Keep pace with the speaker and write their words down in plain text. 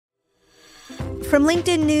From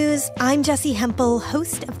LinkedIn News, I'm Jessie Hempel,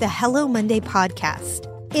 host of the Hello Monday podcast.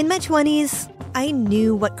 In my 20s, I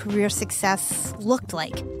knew what career success looked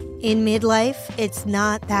like. In midlife, it's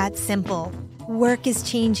not that simple. Work is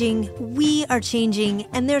changing, we are changing,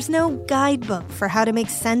 and there's no guidebook for how to make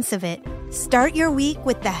sense of it. Start your week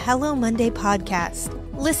with the Hello Monday podcast.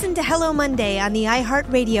 Listen to Hello Monday on the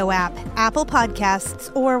iHeartRadio app, Apple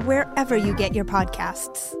Podcasts, or wherever you get your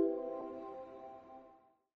podcasts.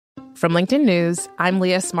 From LinkedIn News, I'm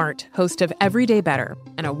Leah Smart, host of Everyday Better,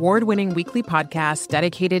 an award-winning weekly podcast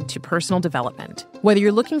dedicated to personal development. Whether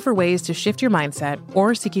you're looking for ways to shift your mindset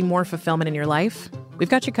or seeking more fulfillment in your life, we've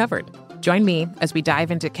got you covered. Join me as we dive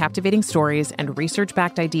into captivating stories and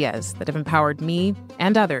research-backed ideas that have empowered me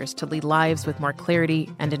and others to lead lives with more clarity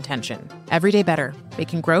and intention. Everyday Better,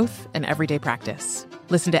 making growth an everyday practice.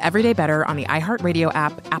 Listen to Everyday Better on the iHeartRadio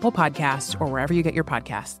app, Apple Podcasts, or wherever you get your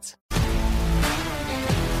podcasts.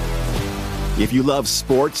 If you love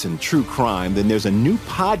sports and true crime, then there's a new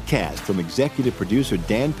podcast from executive producer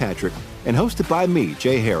Dan Patrick and hosted by me,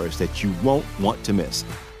 Jay Harris, that you won't want to miss.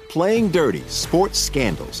 Playing Dirty: Sports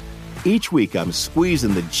Scandals. Each week, I'm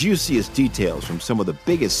squeezing the juiciest details from some of the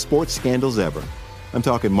biggest sports scandals ever. I'm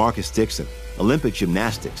talking Marcus Dixon, Olympic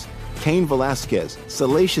gymnastics, Cain Velasquez,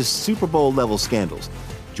 salacious Super Bowl-level scandals.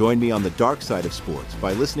 Join me on the dark side of sports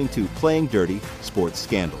by listening to Playing Dirty: Sports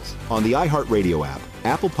Scandals on the iHeartRadio app,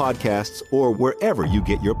 Apple Podcasts, or wherever you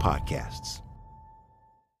get your podcasts.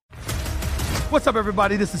 What's up,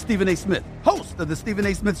 everybody? This is Stephen A. Smith, host of the Stephen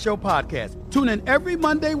A. Smith Show podcast. Tune in every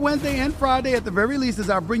Monday, Wednesday, and Friday at the very least as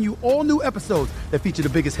I bring you all new episodes that feature the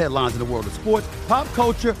biggest headlines in the world of sports, pop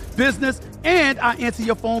culture, business, and I answer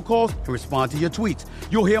your phone calls and respond to your tweets.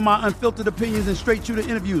 You'll hear my unfiltered opinions and straight-shooter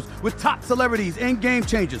interviews with top celebrities and game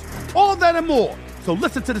changers. All that and more. So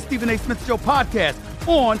listen to the Stephen A. Smith Show podcast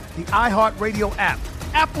on the iHeartRadio app,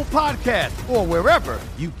 Apple Podcasts, or wherever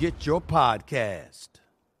you get your podcast.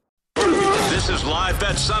 This is Live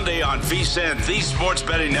Bet Sunday on VSiN, the Sports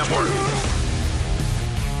Betting Network.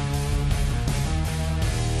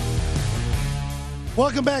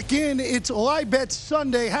 Welcome back in. It's Live Bet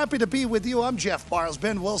Sunday. Happy to be with you. I'm Jeff Parles,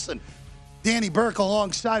 Ben Wilson, Danny Burke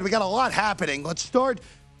alongside. We got a lot happening. Let's start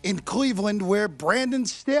in Cleveland, where Brandon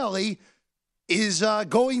Staley is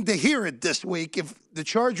going to hear it this week if the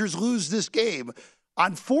Chargers lose this game.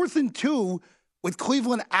 On 4th and 2, with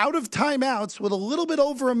Cleveland out of timeouts with a little bit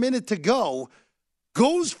over a minute to go,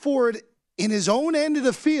 goes for it in his own end of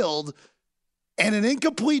the field, and an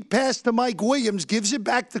incomplete pass to Mike Williams gives it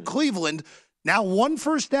back to Cleveland. Now 1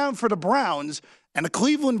 first down for the Browns, and the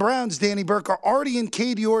Cleveland Browns, Danny Burke, are already in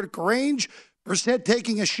Katie York range. Brissett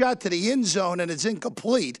taking a shot to the end zone, and it's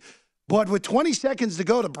incomplete. But with 20 seconds to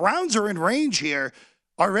go, the Browns are in range here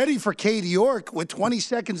already for Katie York with 20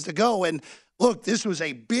 seconds to go. And look, this was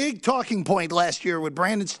a big talking point last year with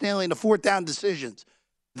Brandon Staley and the 4th down decisions.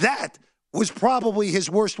 That was probably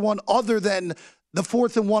his worst one other than the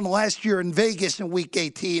 4th and 1 last year in Vegas in Week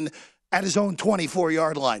 18 at his own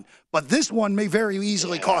 24-yard line. But this one may very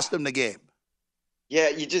easily cost him the game. Yeah,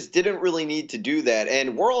 you just didn't really need to do that.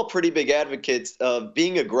 And we're all pretty big advocates of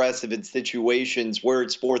being aggressive in situations where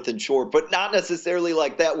it's 4th and short, but not necessarily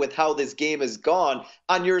like that with how this game has gone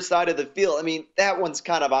on your side of the field. I mean, that one's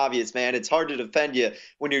kind of obvious, man. It's hard to defend you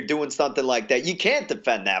when you're doing something like that. You can't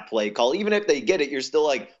defend that play call. Even if they get it, you're still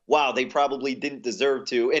like, wow, they probably didn't deserve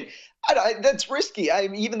to. And that's risky. I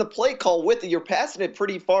mean, even the play call with it, you're passing it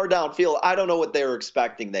pretty far downfield. I don't know what they were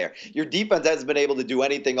expecting there. Your defense hasn't been able to do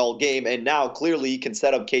anything all game, and now clearly you can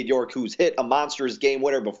set up Cade York, who's hit a monstrous game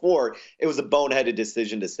winner before. It was a boneheaded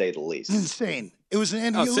decision, to say the least. Insane. It was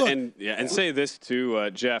an and say this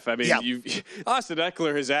too, Jeff. I mean, Austin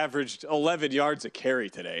Eckler has averaged 11 yards a carry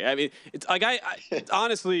today. I mean, it's like I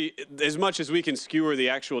honestly, as much as we can skewer the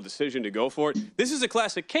actual decision to go for it, this is a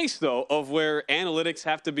classic case though of where analytics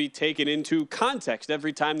have to be taken into context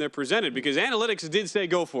every time they're presented, because analytics did say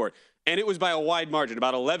go for it, and it was by a wide margin,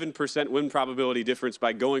 about 11% win probability difference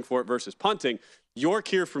by going for it versus punting. York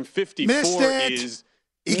here from 54 is.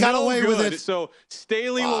 He got away with it. So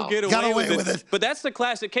Staley will get away with it. But that's the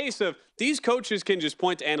classic case of these coaches can just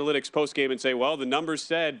point to analytics postgame and say, well, the numbers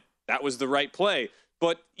said that was the right play.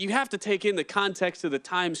 But you have to take in the context of the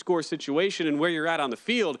time score situation and where you're at on the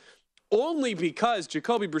field, only because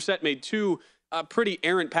Jacoby Brissett made 2 pretty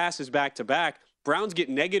errant passes back-to-back. Browns get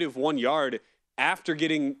 -1 yard after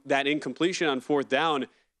getting that incompletion on 4th down,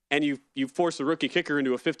 and you force the rookie kicker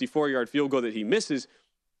into a 54-yard field goal that he misses.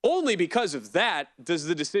 Only because of that does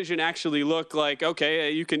the decision actually look like, okay,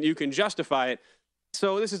 you can justify it.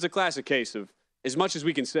 So this is a classic case of, as much as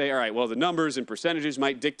we can say, all right, well, the numbers and percentages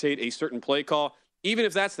might dictate a certain play call, even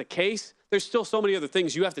if that's the case, there's still so many other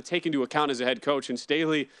things you have to take into account as a head coach. And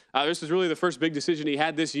Staley, this is really the first big decision he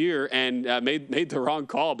had this year, and made the wrong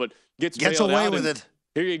call, but gets away with it.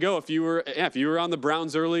 Here you go. If you were on the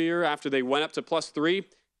Browns earlier after they went up to +3,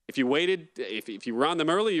 if you waited, if you were on them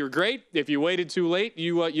early, you're great. If you waited too late,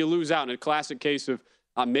 you lose out. In a classic case of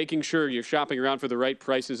making sure you're shopping around for the right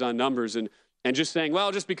prices on numbers and just saying,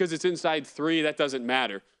 well, just because it's inside 3, that doesn't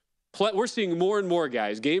matter. We're seeing more and more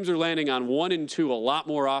guys. Games are landing on 1 and 2 a lot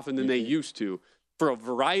more often than they used to for a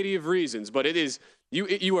variety of reasons. But it is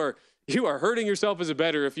you are hurting yourself as a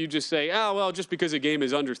bettor if you just say, oh, well, just because a game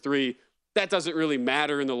is under 3, that doesn't really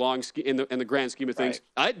matter in the grand scheme of things.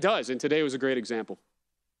 Right. It does, and today was a great example.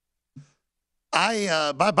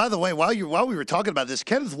 By the way, while we were talking about this,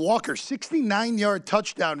 Kenneth Walker, 69-yard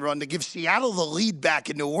touchdown run to give Seattle the lead back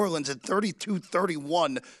in New Orleans at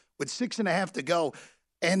 32-31 with 6.5 to go.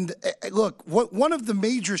 And look, one of the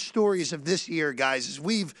major stories of this year, guys, is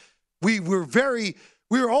we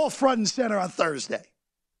were all front and center on Thursday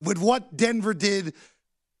with what Denver did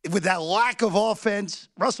with that lack of offense.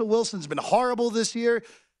 Russell Wilson's been horrible this year.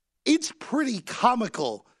 It's pretty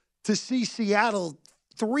comical to see Seattle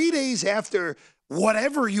 3 days after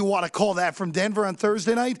whatever you want to call that from Denver on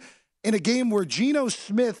Thursday night in a game where Geno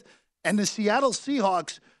Smith and the Seattle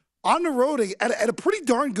Seahawks on the road at a pretty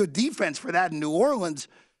darn good defense for that in New Orleans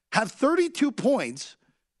have 32 points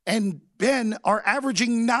and, Ben, are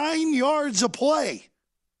averaging 9 yards a play.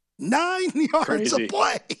 9 yards a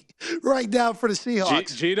play right now for the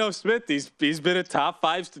Seahawks. Geno Smith, he's been a top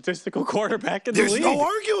 5 statistical quarterback in the league. There's no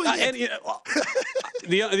arguing it.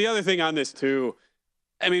 And, the other thing on this, too,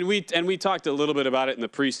 I mean, we talked a little bit about it in the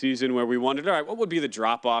preseason where we wondered, all right, what would be the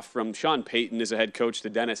drop-off from Sean Payton as a head coach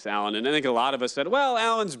to Dennis Allen? And I think a lot of us said, well,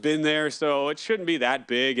 Allen's been there, so it shouldn't be that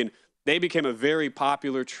big. And they became a very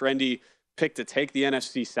popular, trendy pick to take the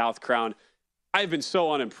NFC South crown. I've been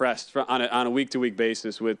so unimpressed on a week-to-week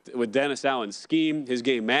basis with Dennis Allen's scheme, his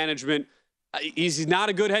game management. He's not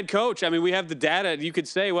a good head coach. I mean, we have the data. You could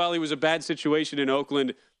say, well, he was a bad situation in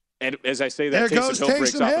Oakland. And as I say that, Taysom Hill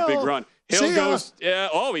breaks off a big run. Hill goes,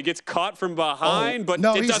 he gets caught from behind, but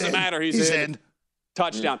it doesn't matter. He's in.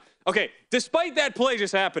 Touchdown. Okay, despite that play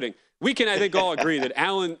just happening, we can, I think, all agree that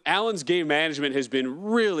Allen's game management has been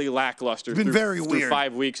really lackluster. It's been very weird.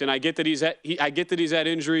 5 weeks, and I get that he's had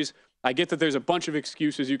injuries. I get that there's a bunch of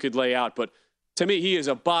excuses you could lay out, but to me, he is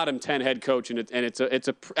a bottom 10 head coach, and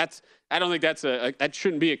I don't think that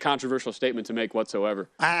shouldn't be a controversial statement to make whatsoever.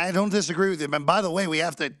 I don't disagree with him. And by the way, we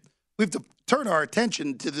have to turn our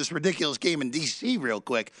attention to this ridiculous game in D.C. real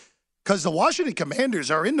quick, because the Washington Commanders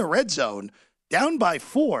are in the red zone, down by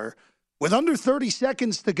 4, with under 30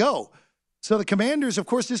 seconds to go. So the Commanders, of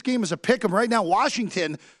course, this game is a pick 'em right now.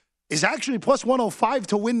 Washington is actually plus 105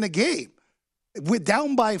 to win the game. With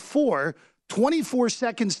down by 4, 24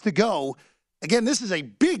 seconds to go. Again, this is a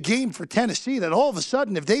big game for Tennessee that all of a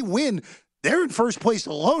sudden, if they win, they're in first place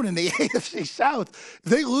alone in the AFC South. If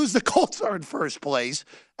they lose, the Colts are in first place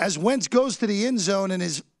as Wentz goes to the end zone and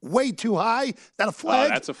is way too high. Is that a flag?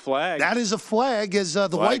 That's a flag. That is a flag. As the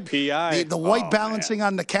flag white PI. The white balancing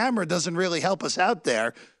on the camera doesn't really help us out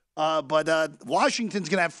there. But Washington's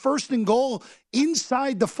going to have first and goal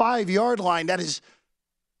inside the 5-yard line. That is,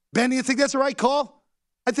 Ben, you think that's the right call?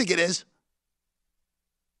 I think it is.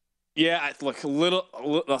 Yeah, look,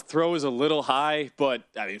 the throw is a little high, but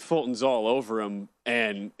I mean Fulton's all over him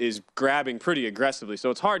and is grabbing pretty aggressively. So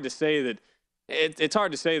it's hard to say that it's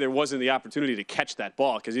hard to say there wasn't the opportunity to catch that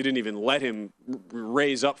ball because he didn't even let him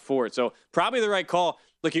raise up for it. So probably the right call.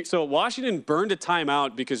 Look, so Washington burned a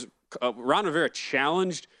timeout because Ron Rivera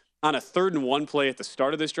challenged on a 3rd and 1 play at the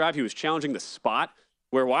start of this drive. He was challenging the spot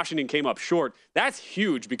where Washington came up short. That's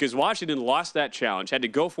huge because Washington lost that challenge, had to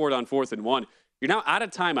go for it on 4th and 1. You're now out of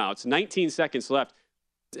timeouts, 19 seconds left.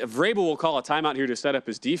 Vrabel will call a timeout here to set up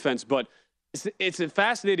his defense, but it's a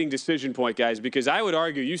fascinating decision point, guys, because I would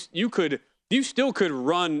argue you still could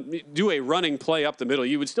do a running play up the middle.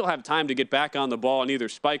 You would still have time to get back on the ball and either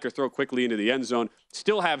spike or throw quickly into the end zone.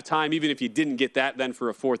 Still have time, even if you didn't get that then for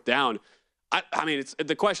a 4th down. I mean,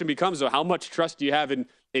 the question becomes, though, how much trust do you have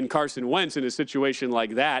in Carson Wentz in a situation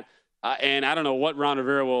like that? And I don't know what Ron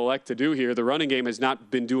Rivera will elect to do here. The running game has not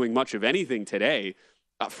been doing much of anything today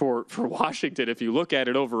for Washington. If you look at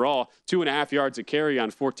it overall, 2.5 yards a carry on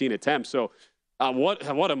 14 attempts. So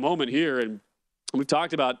what a moment here. And we've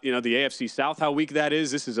talked about, the AFC South, how weak that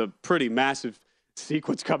is. This is a pretty massive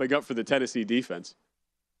sequence coming up for the Tennessee defense.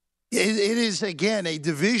 It is, again, a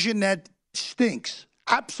division that stinks,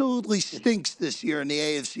 absolutely stinks this year in the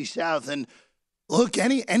AFC South. And look,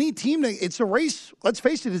 any team, it's a race. Let's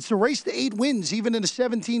face it, it's a race to 8 wins, even in a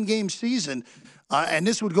 17-game season. And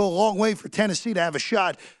this would go a long way for Tennessee to have a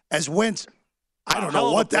shot as Wentz. I don't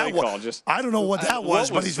know what that was. I don't know what that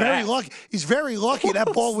was, but he's very lucky. He's very lucky.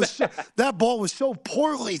 That ball was so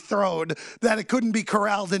poorly thrown that it couldn't be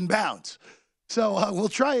corralled in bounds. So we'll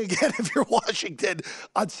try again if you're Washington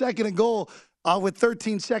on 2nd and goal with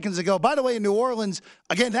 13 seconds to go. By the way, in New Orleans,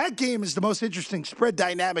 again, that game is the most interesting spread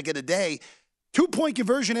dynamic of the day. 2-point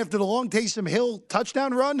conversion after the long Taysom Hill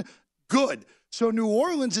touchdown run, good. So New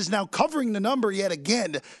Orleans is now covering the number yet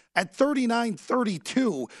again at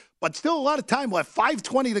 39-32. But still a lot of time left,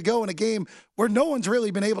 5:20 to go in a game where no one's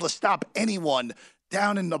really been able to stop anyone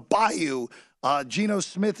down in the Bayou. Geno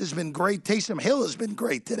Smith has been great. Taysom Hill has been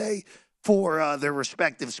great today for their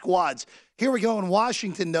respective squads. Here we go in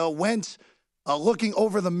Washington, though. Wentz looking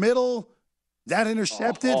over the middle. That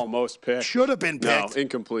intercepted. Almost picked. Should have been picked. No,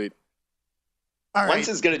 incomplete. All right. Wentz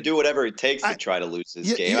is going to do whatever it takes to try to lose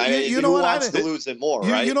this game. Who wants to lose it more,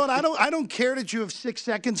 right? You know what? I don't care that you have 6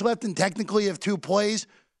 seconds left and technically you have 2 plays.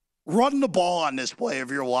 Run the ball on this play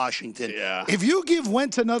if you're Washington. Yeah. If you give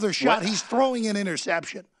Wentz another shot, he's throwing an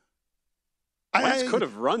interception. Wentz could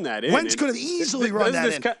have run that in. Wentz could have easily run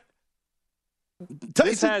that in.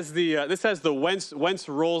 This has the Wentz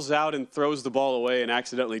rolls out and throws the ball away and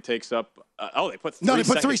accidentally takes up. They put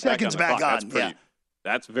 3 seconds back on.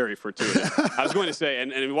 That's very fortuitous. I was going to say,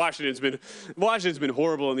 and Washington's been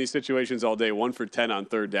horrible in these situations all day. 1 for 10 on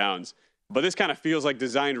 3rd downs. But this kind of feels like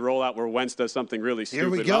designed rollout where Wentz does something really stupid. Here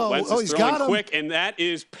we go. Wentz is throwing quick, and that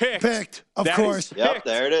is picked. Picked, of course. Yep,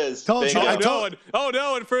 there it is. Told you.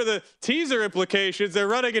 And for the teaser implications, they're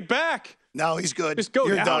running it back. No, he's good. Just go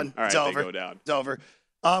You're down. done. All right, it's over. go down. It's over.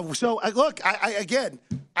 That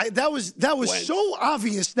was so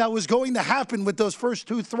obvious that was going to happen with those first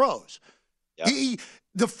 2 throws. Yep.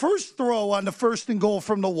 The first throw on the 1st and goal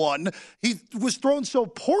from the 1, he was thrown so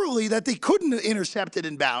poorly that they couldn't intercept it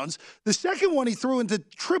in bounds. The second one he threw into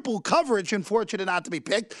triple coverage, unfortunate not to be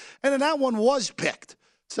picked, and then that one was picked.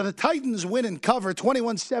 So the Titans win and cover,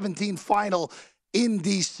 21-17 final in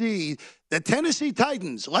D.C. The Tennessee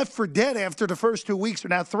Titans, left for dead after the first 2 weeks, are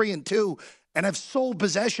now 3-2 and have sole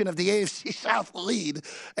possession of the AFC South lead.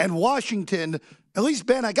 And Washington, at least,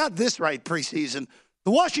 Ben, I got this right preseason.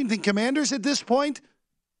 The Washington Commanders at this point,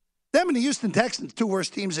 them and the Houston Texans, 2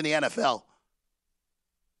 worst teams in the NFL.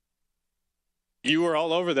 You were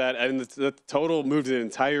all over that, and the total moved an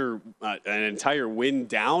entire win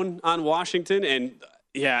down on Washington. And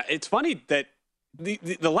yeah, it's funny that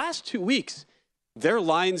the last 2 weeks, their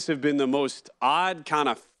lines have been the most odd, kind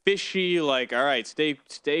of fishy. Like, all right,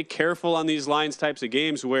 stay careful on these lines types of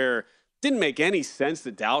games where it didn't make any sense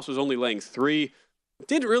that Dallas was only laying 3.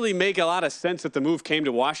 Didn't really make a lot of sense that the move came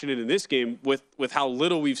to Washington in this game with how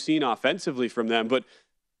little we've seen offensively from them. But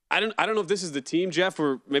I don't know if this is the team, Jeff,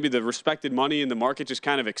 where maybe the respected money in the market just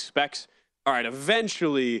kind of expects, all right,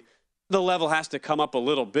 eventually the level has to come up a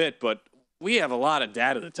little bit. But we have a lot of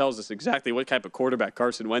data that tells us exactly what type of quarterback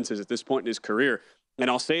Carson Wentz is at this point in his career. And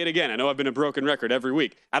I'll say it again. I know I've been a broken record every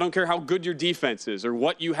week. I don't care how good your defense is or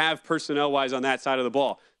what you have personnel-wise on that side of the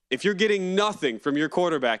ball. If you're getting nothing from your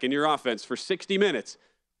quarterback and your offense for 60 minutes,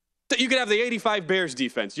 you could have the 85 Bears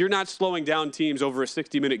defense. You're not slowing down teams over a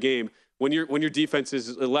 60-minute game when your defense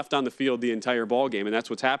is left on the field the entire ball game, and that's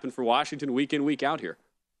what's happened for Washington week in, week out here.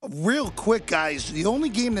 Real quick, guys, the only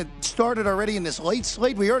game that started already in this late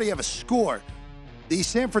slate, we already have a score. The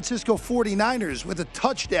San Francisco 49ers with a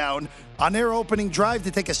touchdown on their opening drive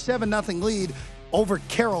to take a 7-0 lead over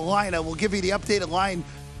Carolina. We'll give you the updated line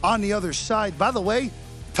on the other side. By the way,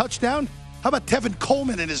 touchdown? How about Tevin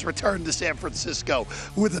Coleman in his return to San Francisco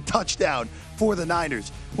with a touchdown for the Niners?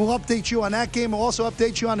 We'll update you on that game. We'll also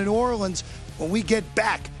update you on New Orleans when we get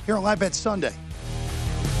back here on Live Bet Sunday.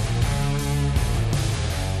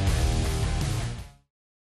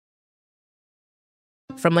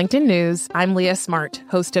 From LinkedIn News, I'm Leah Smart,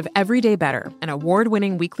 host of Everyday Better, an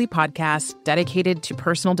award-winning weekly podcast dedicated to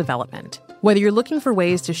personal development. Whether you're looking for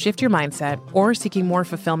ways to shift your mindset or seeking more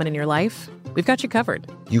fulfillment in your life, we've got you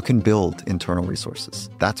covered. You can build internal resources.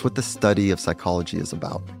 That's what the study of psychology is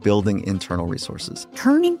about, building internal resources.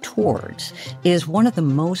 Turning towards is one of the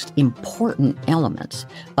most important elements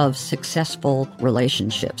of successful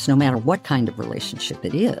relationships, no matter what kind of relationship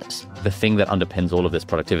it is. The thing that underpins all of this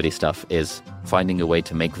productivity stuff is finding a way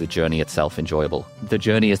to make the journey itself enjoyable. The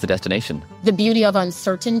journey is the destination. The beauty of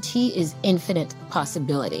uncertainty is infinite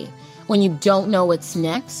possibility. When you don't know what's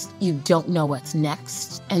next, you don't know what's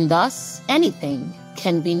next. And thus, anything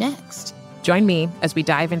can be next. Join me as we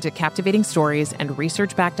dive into captivating stories and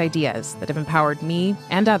research-backed ideas that have empowered me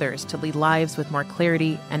and others to lead lives with more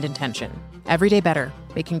clarity and intention. Everyday Better,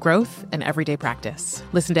 making growth an everyday practice.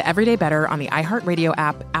 Listen to Everyday Better on the iHeartRadio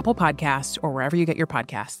app, Apple Podcasts, or wherever you get your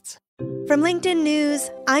podcasts. From LinkedIn News,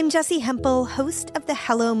 I'm Jessie Hempel, host of the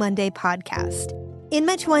Hello Monday podcast. In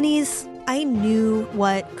my 20s, I knew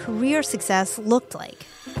what career success looked like.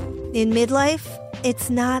 In midlife, it's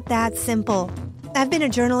not that simple. I've been a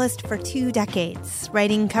journalist for 2 decades,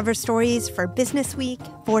 writing cover stories for Business Week,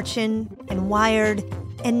 Fortune, and Wired.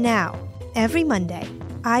 And now, every Monday,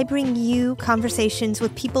 I bring you conversations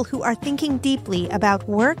with people who are thinking deeply about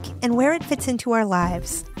work and where it fits into our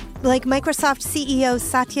lives. Like Microsoft CEO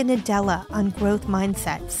Satya Nadella on growth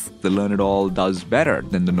mindsets. The learn-it-all does better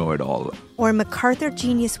than the know-it-all. Or MacArthur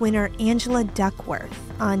Genius winner Angela Duckworth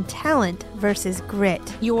on talent versus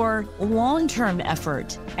grit. Your long-term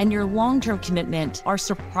effort and your long-term commitment are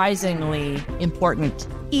surprisingly important.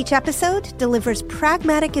 Each episode delivers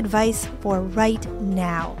pragmatic advice for right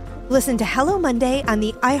now. Listen to Hello Monday on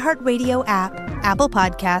the iHeartRadio app, Apple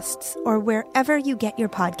Podcasts, or wherever you get your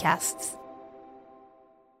podcasts.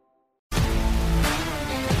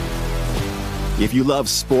 If you love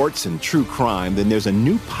sports and true crime, then there's a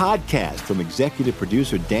new podcast from executive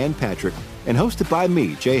producer Dan Patrick and hosted by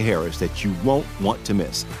me, Jay Harris, that you won't want to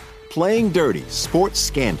miss. Playing Dirty: Sports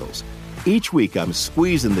Scandals. Each week, I'm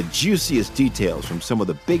squeezing the juiciest details from some of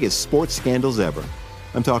the biggest sports scandals ever.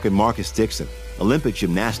 I'm talking Marcus Dixon, Olympic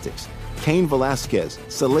gymnastics, Cain Velasquez,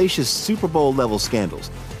 salacious Super Bowl-level scandals.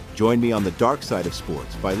 Join me on the dark side of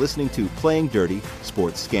sports by listening to Playing Dirty: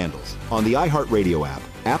 Sports Scandals on the iHeartRadio app,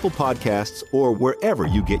 Apple Podcasts, or wherever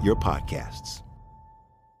you get your podcasts.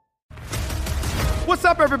 What's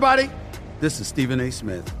up, everybody? This is Stephen A.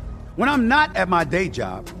 Smith. When I'm not at my day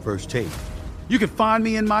job, First Take, you can find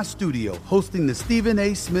me in my studio hosting the Stephen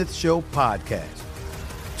A. Smith Show podcast.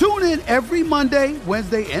 Tune in every Monday,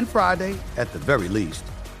 Wednesday, and Friday, at the very least,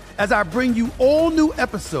 as I bring you all new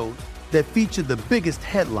episodes that feature the biggest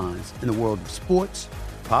headlines in the world of sports,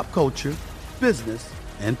 pop culture, business,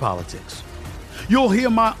 and politics. You'll hear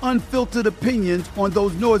my unfiltered opinions on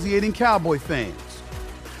those nauseating Cowboy fans,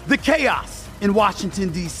 the chaos in Washington,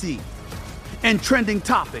 D.C., and trending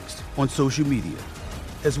topics on social media,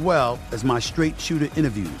 as well as my straight-shooter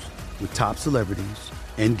interviews with top celebrities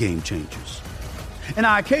and game changers. And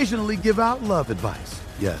I occasionally give out love advice.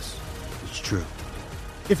 Yes, it's true.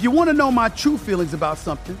 If you want to know my true feelings about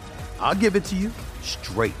something, I'll give it to you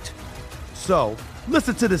straight. So,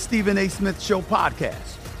 listen to the Stephen A. Smith Show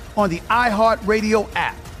podcast on the iHeartRadio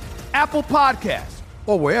app, Apple Podcasts,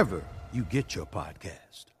 or wherever you get your podcast.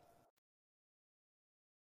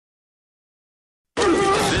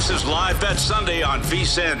 This is Live Bet Sunday on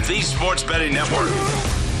VSiN, the Sports Betting Network.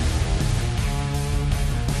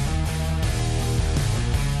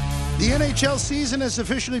 The NHL season has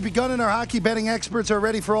officially begun and our hockey betting experts are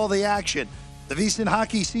ready for all the action. The VSiN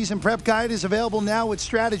Hockey Season Prep Guide is available now with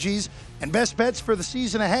strategies and best bets for the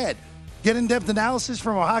season ahead. Get in-depth analysis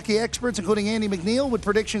from our hockey experts, including Andy McNeil, with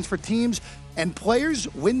predictions for teams and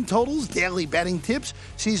players, win totals, daily betting tips,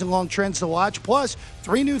 season-long trends to watch, plus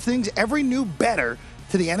 3 new things every new bettor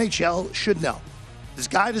to the NHL should know. This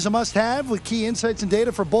guide is a must-have with key insights and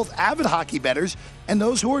data for both avid hockey bettors and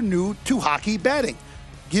those who are new to hockey betting.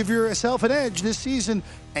 Give yourself an edge this season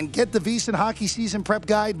and get the VSiN Hockey Season Prep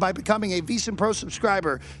Guide by becoming a VSiN Pro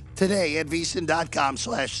subscriber today at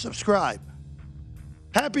vsin.com/subscribe.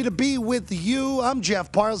 Happy to be with you. I'm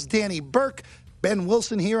Jeff Parles, Danny Burke, Ben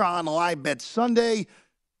Wilson here on Live Bet Sunday.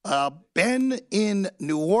 Ben in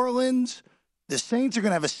New Orleans. The Saints are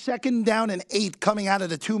going to have a 2nd down and 8 coming out of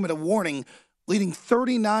the 2-minute warning, leading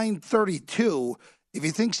 39-32. If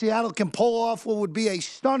you think Seattle can pull off what would be a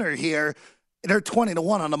stunner here, they're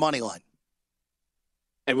 20-1 on the money line.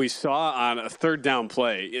 And we saw on a 3rd down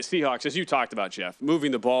play, Seahawks, as you talked about, Jeff,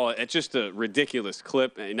 moving the ball at just a ridiculous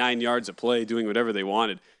clip, 9 yards a play, doing whatever they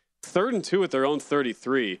wanted. 3rd and 2 at their own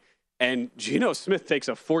 33, and Geno Smith takes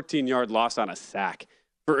a 14-yard loss on a sack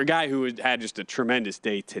for a guy who had just a tremendous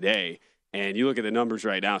day today. And you look at the numbers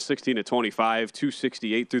right now, 16 to 25,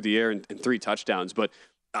 268 through the air, and 3 touchdowns. But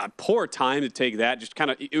poor time to take that. Just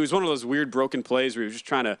kind of, it was one of those weird broken plays where he was just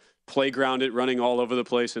trying to playground it, running all over the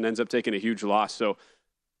place, and ends up taking a huge loss. So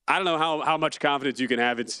I don't know how much confidence you can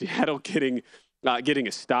have in Seattle getting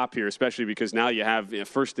a stop here, especially because now you have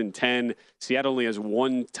 1st and 10. Seattle only has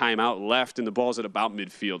 1 timeout left, and the ball's at about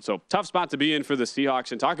midfield. So tough spot to be in for the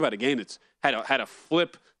Seahawks. And talk about a game that's had a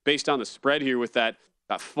flip based on the spread here with that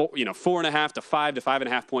 4.5 to 5 to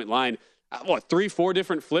 5.5 point line. 3-4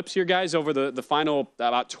 different flips here, guys, over the final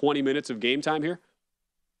about 20 minutes of game time here?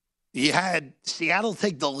 You had Seattle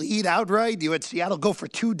take the lead outright. You had Seattle go for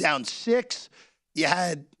 2 down 6. You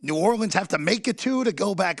had New Orleans have to make it 2 to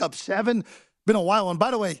go back up 7. Been a while. And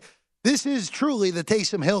by the way, This is truly the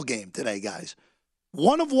Taysom Hill game today, guys.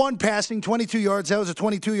 1 of 1 passing, 22 yards. That was a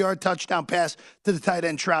 22-yard touchdown pass to the tight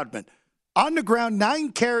end Troutman. On the ground,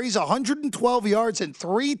 9 carries, 112 yards, and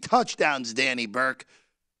 3 touchdowns, Danny Burke.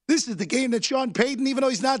 This is the game that Sean Payton, even though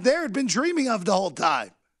he's not there, had been dreaming of the whole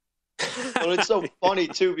time. Well, it's so funny,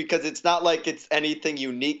 too, because it's not like it's anything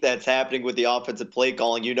unique that's happening with the offensive play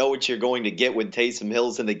calling. You know what you're going to get when Taysom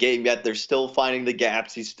Hill's in the game, yet they're still finding the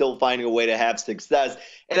gaps. He's still finding a way to have success.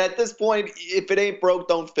 And at this point, if it ain't broke,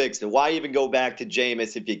 don't fix it. Why even go back to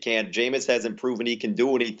Jameis if you can't? Jameis hasn't proven he can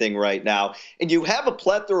do anything right now. And you have a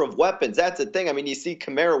plethora of weapons. That's the thing. I mean, you see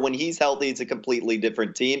Kamara, when he's healthy, it's a completely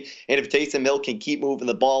different team. And if Taysom Hill can keep moving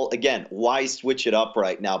the ball, again, why switch it up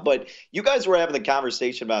right now? But you guys were having the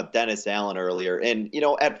conversation about Dennis Allen earlier. And, you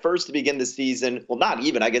know, at first to begin the season, well, not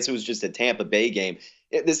even, I guess it was just a Tampa Bay game.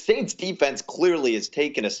 The Saints defense clearly has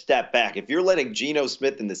taken a step back. If you're letting Geno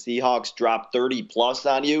Smith and the Seahawks drop 30-plus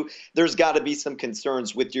on you, there's got to be some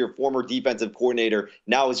concerns with your former defensive coordinator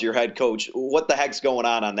now as your head coach. What the heck's going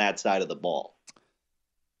on that side of the ball?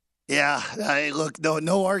 Yeah, look,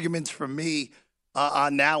 no arguments from me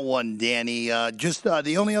on that one, Danny. Just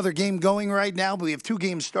the only other game going right now, but we have 2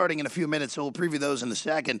 games starting in a few minutes, so we'll preview those in a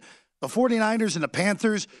second. The 49ers and the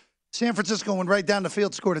Panthers. San Francisco went right down the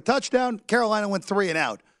field, scored a touchdown. Carolina went 3 and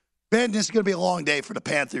out. Ben, this is going to be a long day for the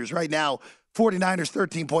Panthers. Right now, 49ers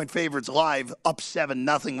 13-point favorites live, up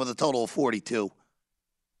 7-0 with a total of 42.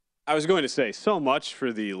 I was going to say, so much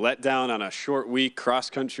for the letdown on a short week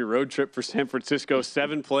cross-country road trip for San Francisco.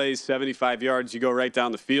 7 plays, 75 yards. You go right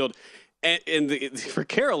down the field. And for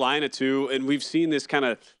Carolina, too, and we've seen this kind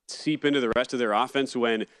of seep into the rest of their offense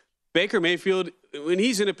when Baker Mayfield, when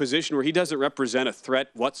he's in a position where he doesn't represent a threat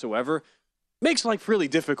whatsoever, makes life really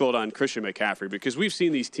difficult on Christian McCaffrey because we've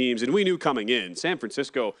seen these teams, and we knew coming in, San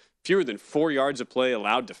Francisco, fewer than 4 yards of play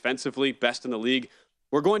allowed defensively, best in the league.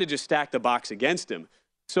 We're going to just stack the box against him.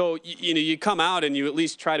 So, you come out and you at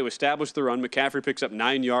least try to establish the run. McCaffrey picks up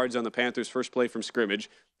 9 yards on the Panthers' first play from scrimmage.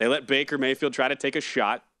 They let Baker Mayfield try to take a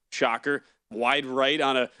shot. Shocker. Wide right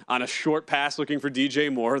on a short pass looking for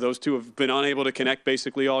DJ Moore. Those two have been unable to connect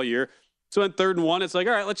basically all year. So in 3rd and 1, it's like,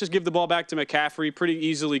 all right, let's just give the ball back to McCaffrey. Pretty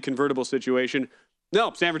easily convertible situation.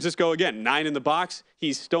 No, San Francisco, again, 9 in the box.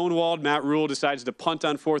 He's stonewalled. Matt Rule decides to punt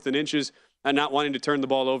on 4th and inches and not wanting to turn the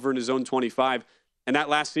ball over in his own 25. And that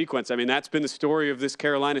last sequence, I mean, that's been the story of this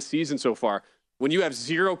Carolina season so far. When you have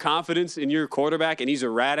zero confidence in your quarterback and he's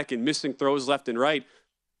erratic and missing throws left and right,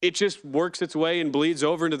 it just works its way and bleeds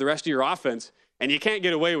over into the rest of your offense. And you can't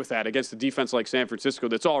get away with that against a defense like San Francisco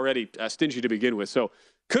that's already stingy to begin with. So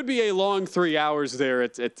could be a long 3 hours there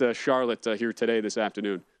at Charlotte here today, this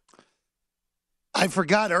afternoon. I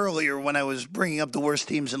forgot earlier when I was bringing up the worst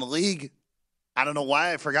teams in the league. I don't know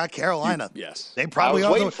why I forgot Carolina. Yes. They probably I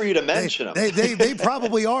was waiting for you to mention them. They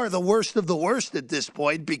probably are the worst of the worst at this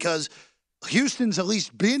point because Houston's at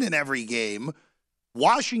least been in every game.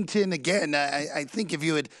 Washington, again, I think if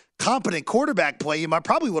you had competent quarterback play, you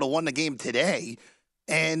probably would have won the game today.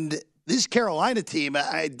 And this Carolina team,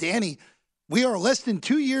 Danny, we are less than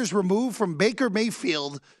 2 years removed from Baker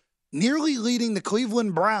Mayfield nearly leading the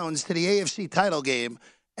Cleveland Browns to the AFC title game.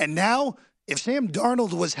 And now, if Sam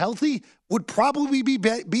Darnold was healthy, would probably be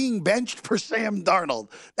being benched for Sam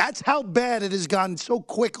Darnold. That's how bad it has gone so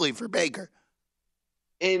quickly for Baker.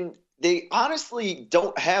 And they honestly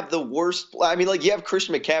don't have the worst. I mean, like, you have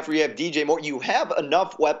Christian McCaffrey, you have DJ Moore. You have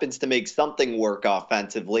enough weapons to make something work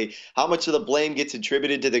offensively. How much of the blame gets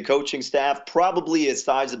attributed to the coaching staff? Probably a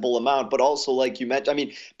sizable amount, but also, like you mentioned, I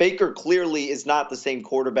mean, Baker clearly is not the same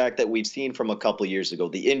quarterback that we've seen from a couple of years ago.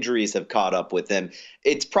 The injuries have caught up with him.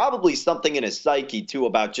 It's probably something in his psyche, too,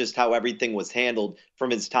 about just how everything was handled from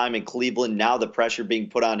his time in Cleveland. Now the pressure being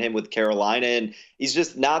put on him with Carolina, and he's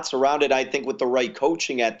just not surrounded, I think, with the right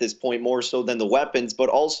coaching at this point, more so than the weapons. But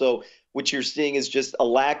also what you're seeing is just a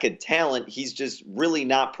lack of talent. He's just really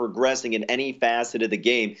not progressing in any facet of the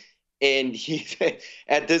game. And he,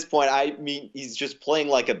 at this point, I mean, he's just playing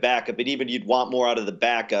like a backup. And even you'd want more out of the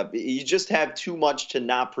backup. You just have too much to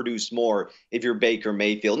not produce more if you're Baker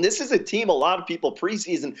Mayfield. And this is a team a lot of people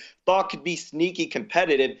preseason thought could be sneaky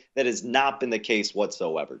competitive. That has not been the case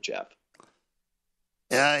whatsoever, Jeff.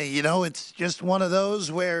 It's just one of those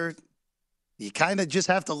where you kind of just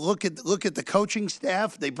have to look at the coaching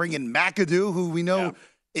staff. They bring in McAdoo, who we know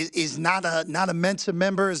is not a Mensa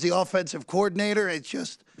member as the offensive coordinator. It's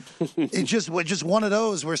just one of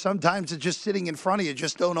those where sometimes it's just sitting in front of you.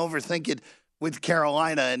 Just don't overthink it with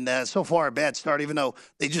Carolina. And so far a bad start, even though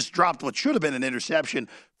they just dropped what should have been an interception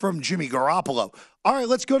from Jimmy Garoppolo. All right,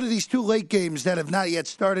 let's go to these 2 late games that have not yet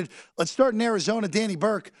started. Let's start in Arizona. Danny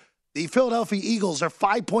Burke, the Philadelphia Eagles are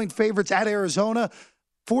 5-point favorites at Arizona.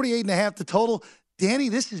 48.5 the total. Danny,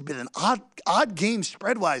 this has been an odd game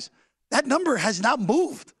spread-wise. That number has not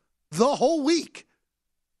moved the whole week.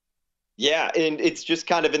 Yeah, and it's just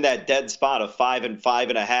kind of in that dead spot of 5 and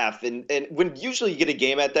 5.5. And when usually you get a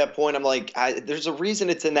game at that point, I'm like, there's a reason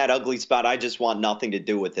it's in that ugly spot. I just want nothing to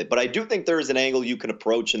do with it. But I do think there is an angle you can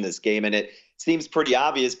approach in this game, and it seems pretty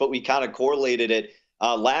obvious, but we kind of correlated it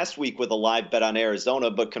last week with a live bet on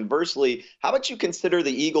Arizona. But conversely, how about you consider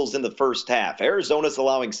the Eagles in the first half? Arizona's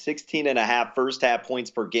allowing 16.5 first half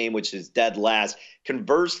points per game, which is dead last.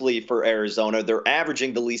 Conversely, for Arizona, they're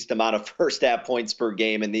averaging the least amount of first half points per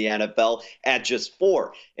game in the NFL at just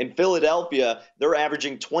 4. In Philadelphia, they're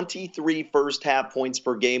averaging 23 first half points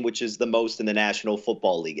per game, which is the most in the National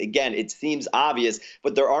Football League. Again, it seems obvious,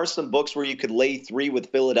 but there are some books where you could lay 3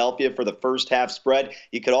 with Philadelphia for the first half spread.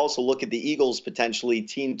 You could also look at the Eagles potentially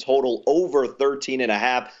team total over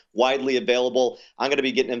 13.5. Widely available. I'm going to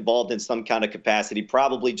be getting involved in some kind of capacity.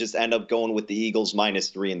 Probably just end up going with the Eagles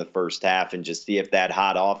 -3 in the first half and just see if that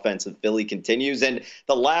hot offense of Philly continues. And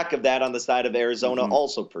the lack of that on the side of Arizona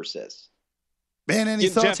also persists. Man, any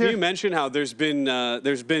thoughts Jeff, here? you mentioned how there's been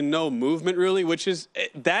no movement really, which is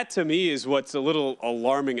that to me is what's a little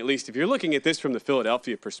alarming, at least if you're looking at this from the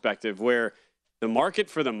Philadelphia perspective, where the market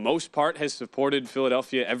for the most part has supported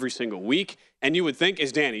Philadelphia every single week. And you would think,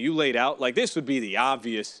 as Danny, you laid out, like this would be the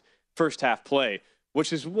obvious first half play,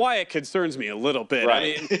 which is why it concerns me a little bit.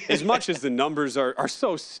 Right. I mean, as much as the numbers are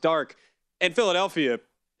so stark, and Philadelphia,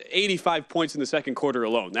 85 points in the second quarter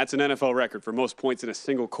alone. That's an NFL record for most points in a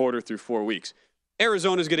single quarter through 4 weeks.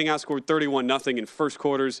 Arizona's getting outscored 31-0 in first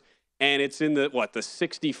quarters, and it's in the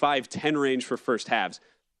 65-10 range for first halves.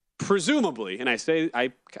 Presumably, and I say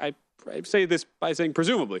this by saying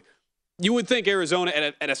presumably, you would think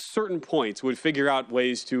Arizona at a certain point would figure out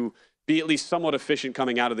ways to be at least somewhat efficient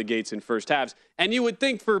coming out of the gates in first halves. And you would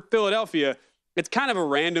think for Philadelphia, it's kind of a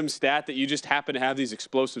random stat that you just happen to have these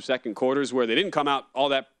explosive second quarters where they didn't come out all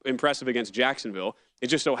that impressive against Jacksonville. It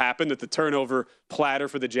just so happened that the turnover platter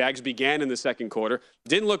for the Jags began in the second quarter.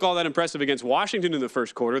 Didn't look all that impressive against Washington in the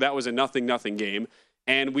first quarter. That was a 0-0 game.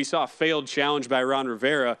 And we saw a failed challenge by Ron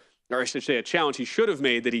Rivera, or I should say a challenge he should have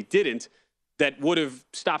made that he didn't, that would have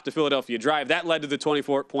stopped the Philadelphia drive. That led to the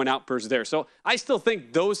 24-point outburst there. So I still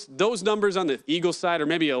think those numbers on the Eagles side are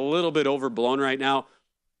maybe a little bit overblown right now.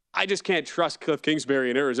 I just can't trust Cliff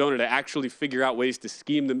Kingsbury in Arizona to actually figure out ways to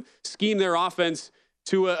scheme their offense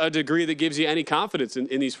to a degree that gives you any confidence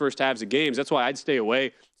in these first halves of games. That's why I'd stayed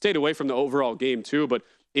away from the overall game too. But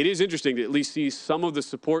it is interesting to at least see some of the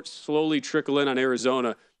support slowly trickle in on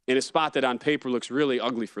Arizona in a spot that on paper looks really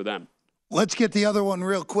ugly for them. Let's get the other one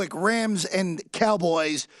real quick. Rams and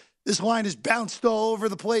Cowboys. This line has bounced all over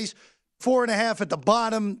the place. 4.5 at the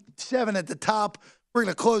bottom, 7 at the top. We're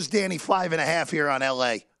going to close Danny 5.5 here on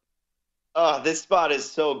L.A. This spot is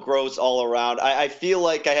so gross all around. I feel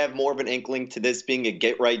like I have more of an inkling to this being a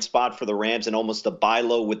get-right spot for the Rams and almost a buy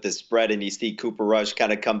low with the spread, and you see Cooper Rush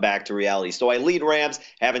kind of come back to reality. So I lead Rams,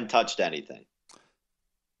 haven't touched anything.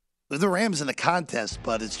 The Rams in the contest,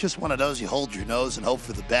 but it's just one of those you hold your nose and hope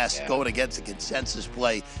for the best, going against a consensus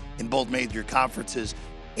play in both major conferences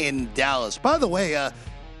in Dallas. By the way,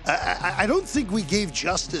 I don't think we gave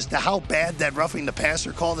justice to how bad that roughing the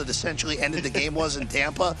passer call that essentially ended the game was in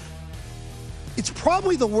Tampa. It's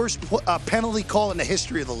probably the worst penalty call in the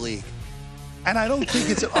history of the league. And I don't think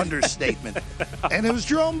it's an understatement. And it was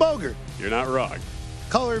Jerome Boger. You're not wrong.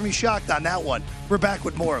 Color me shocked on that one. We're back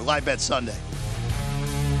with more Live Bet Sunday.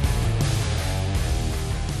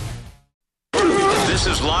 This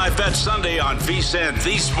is Live Bet Sunday on VSiN,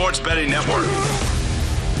 the Sports Betting Network.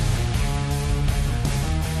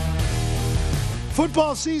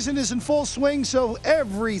 Football season is in full swing, so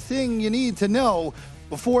everything you need to know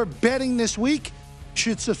before betting this week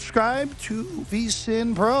should subscribe to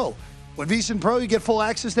VSiN Pro. With VSiN Pro, you get full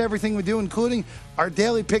access to everything we do, including our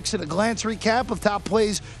daily picks and a glance recap of top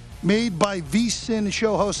plays made by VSiN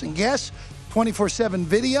show hosts and guests, 24/7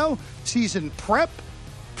 video, season prep,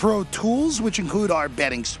 pro tools, which include our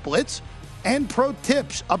betting splits, and pro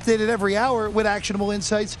tips updated every hour with actionable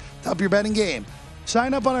insights to up your betting game.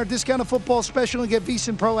 Sign up on our discounted football special and get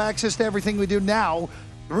VSiN Pro access to everything we do now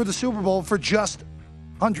through the Super Bowl for just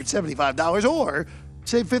 $175, or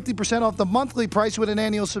save 50% off the monthly price with an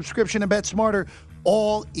annual subscription and bet smarter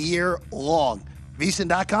all year long.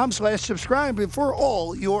 VSiN.com/subscribe for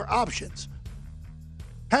all your options.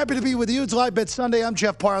 Happy to be with you. It's Live Bet Sunday. I'm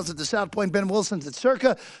Jeff Parles at the South Point. Ben Wilson's at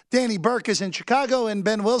Circa. Danny Burke is in Chicago. And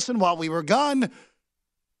Ben Wilson, while we were gone,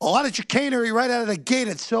 a lot of chicanery right out of the gate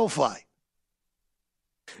at SoFi.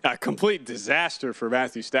 A complete disaster for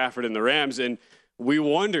Matthew Stafford and the Rams. And we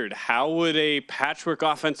wondered, how would a patchwork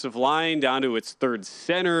offensive line down to its third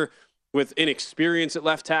center with inexperience at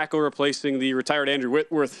left tackle replacing the retired Andrew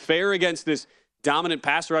Whitworth fare against this dominant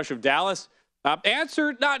pass rush of Dallas?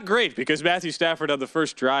 Answer, not great, because Matthew Stafford on the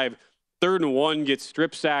first drive, 3rd and 1, gets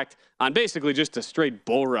strip sacked on basically just a straight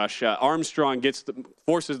bull rush. Armstrong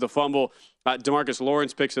forces the fumble. DeMarcus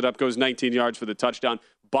Lawrence picks it up, goes 19 yards for the touchdown.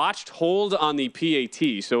 Botched hold on the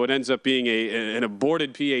PAT, so it ends up being an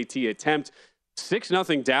aborted PAT attempt.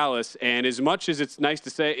 6-0 Dallas, and as much as it's nice to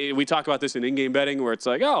say, we talk about this in in-game betting where it's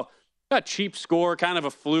like, oh, a cheap score, kind of a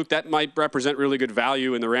fluke, that might represent really good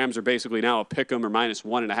value, and the Rams are basically now a pick'em or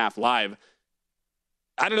 -1.5 live.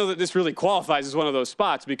 I don't know that this really qualifies as one of those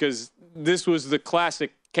spots, because this was the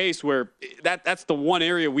classic case where that's the one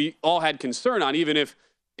area we all had concern on, even if,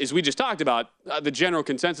 as we just talked about, the general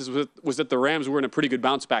consensus was that the Rams were in a pretty good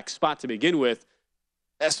bounce-back spot to begin with.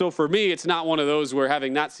 So for me, it's not one of those where,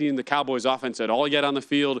 having not seen the Cowboys offense at all yet on the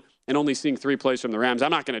field and only seeing 3 plays from the Rams,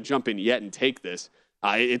 I'm not going to jump in yet and take this.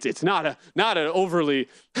 It's not an overly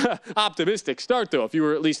optimistic start, though, if you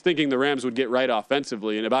were at least thinking the Rams would get right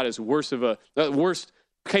offensively, and about as worst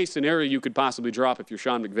case scenario you could possibly drop if you're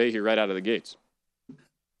Sean McVay here right out of the gates.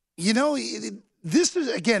 You know, this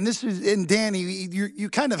is, and Danny, you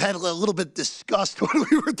kind of had a little bit disgust when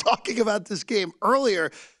we were talking about this game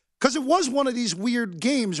earlier, because it was one of these weird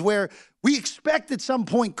games where we expect at some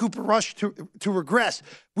point Cooper Rush to regress.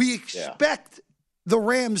 We expect the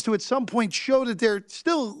Rams to at some point show that they're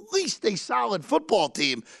still at least a solid football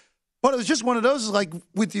team. But it was just one of those, like,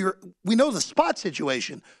 we know the spot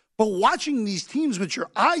situation, but watching these teams with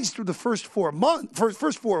your eyes through the first 4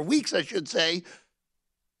 weeks, I should say,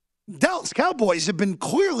 Dallas Cowboys have been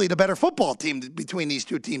clearly the better football team between these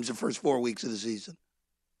two teams the first 4 weeks of the season.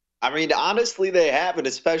 I mean, honestly, they haven't,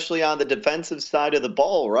 especially on the defensive side of the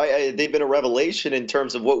ball, right? They've been a revelation in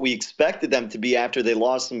terms of what we expected them to be after they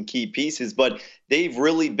lost some key pieces, but they've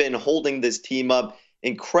really been holding this team up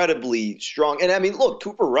incredibly strong. And I mean, look,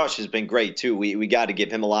 Cooper Rush has been great too. We got to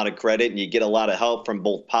give him a lot of credit, and you get a lot of help from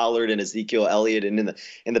both Pollard and Ezekiel Elliott and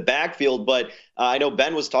in the backfield. But I know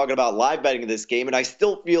Ben was talking about live betting this game, and I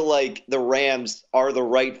still feel like the Rams are the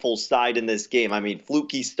rightful side in this game. I mean,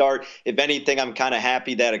 fluky start. If anything, I'm kind of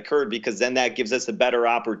happy that occurred, because then that gives us a better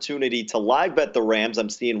opportunity to live bet the Rams. I'm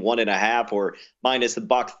seeing 1.5 or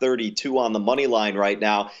 -$1.32 on the money line right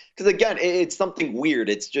now. Because again, it's something weird.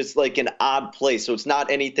 It's just like an odd play. So it's not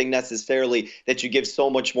anything necessarily that you give so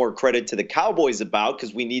much more credit to the Cowboys about,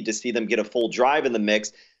 because we need to see them get a full drive in the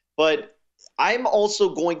mix. But I'm also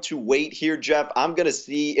going to wait here, Jeff. I'm going to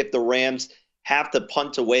see if the Rams have to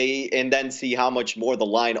punt away and then see how much more the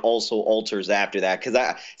line also alters after that. Because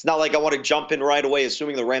it's not like I want to jump in right away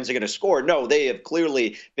assuming the Rams are going to score. No, they have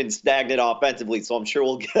clearly been stagnant offensively, so I'm sure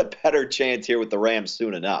we'll get a better chance here with the Rams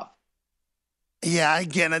soon enough. Yeah,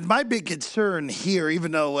 again, my big concern here,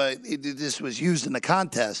 even though this was used in the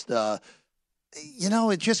contest,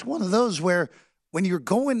 it's just one of those where when you're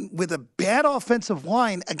going with a bad offensive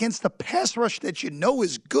line against a pass rush that you know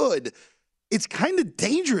is good, it's kind of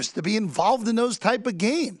dangerous to be involved in those type of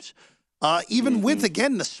games. Even with,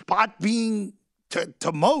 again, the spot being,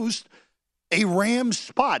 to most, a Rams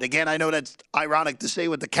spot. Again, I know that's ironic to say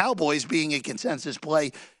with the Cowboys being a consensus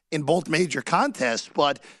play in both major contests,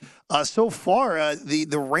 but so far,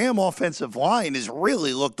 the Ram offensive line has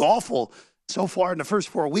really looked awful so far in the first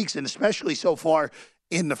 4 weeks, and especially so far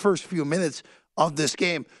in the first few minutes of this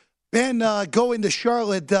game. Ben, going to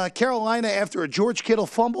Charlotte, Carolina, after a George Kittle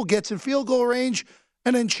fumble, gets in field goal range,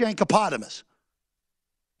 and then Shankopotamus.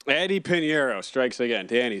 Eddie Pinheiro strikes again.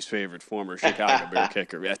 Danny's favorite former Chicago Bear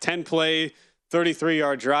kicker. Yeah, 10-play,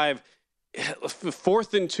 33-yard drive.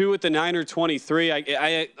 4th and 2 at the Niner 23.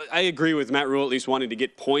 I agree with Matt Rule at least wanting to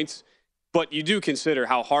get points, but you do consider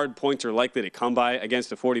how hard points are likely to come by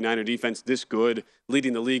against a 49er defense this good,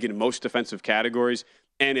 leading the league in most defensive categories.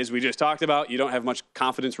 And as we just talked about, you don't have much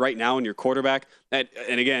confidence right now in your quarterback. And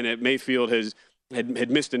again, Mayfield had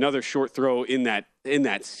missed another short throw in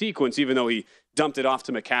that sequence, even though he dumped it off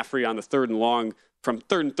to McCaffrey on the 3rd and long from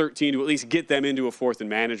 3rd and 13 to at least get them into a 4th and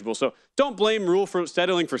manageable. So don't blame Rule for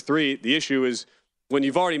settling for 3. The issue is when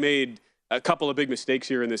you've already made a couple of big mistakes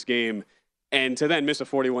here in this game, and to then miss a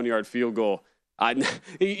 41-yard field goal,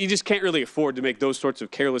 you just can't really afford to make those sorts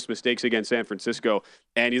of careless mistakes against San Francisco.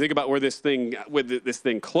 And you think about where this thing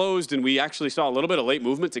closed, and we actually saw a little bit of late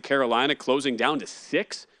movement to Carolina, closing down to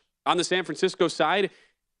 6 on the San Francisco side.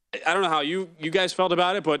 I don't know how you guys felt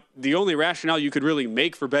about it, but the only rationale you could really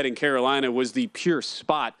make for betting Carolina was the pure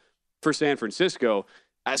spot for San Francisco.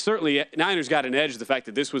 Certainly, Niners got an edge, the fact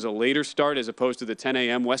that this was a later start as opposed to the 10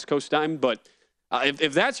 a.m. West Coast time. But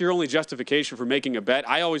if that's your only justification for making a bet,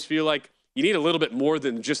 I always feel like you need a little bit more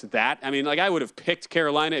than just that. I mean, like, I would have picked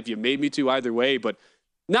Carolina if you made me to either way, but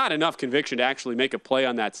not enough conviction to actually make a play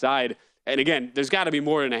on that side. And again, there's got to be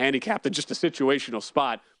more in a handicap than just a situational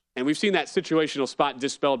spot. And we've seen that situational spot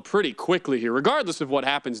dispelled pretty quickly here, regardless of what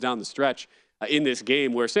happens down the stretch in this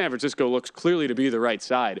game, where San Francisco looks clearly to be the right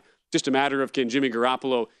side. Just a matter of, can Jimmy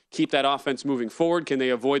Garoppolo keep that offense moving forward? Can they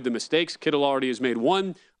avoid the mistakes? Kittle already has made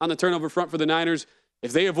one on the turnover front for the Niners.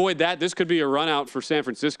 If they avoid that, this could be a run out for San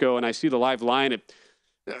Francisco. And I see the live line at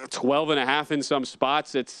 12.5 in some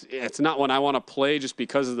spots. It's not one I want to play just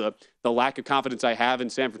because of the lack of confidence I have in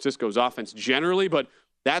San Francisco's offense generally, but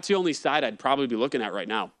that's the only side I'd probably be looking at right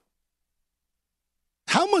now.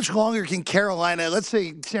 How much longer can Carolina, let's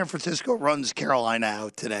say San Francisco runs Carolina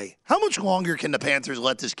out today, how much longer can the Panthers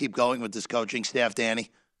let this keep going with this coaching staff, Danny?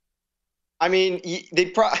 I mean, they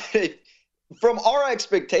probably, from our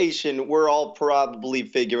expectation, we're all probably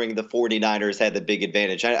figuring the 49ers had the big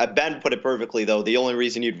advantage. Ben put it perfectly, though. The only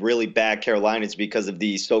reason you'd really back Carolina is because of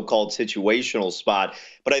the so-called situational spot.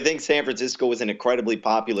 But I think San Francisco was an incredibly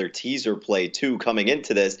popular teaser play, too, coming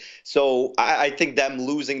into this. So I think them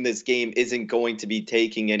losing this game isn't going to be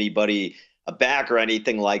taking anybody aback or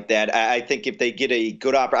anything like that. I think if they get a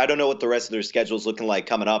good I don't know what the rest of their schedule is looking like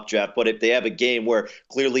coming up, Jeff, but if they have a game where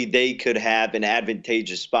clearly they could have an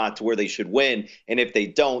advantageous spot to where they should win, and if they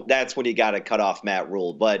don't, that's when you got to cut off Matt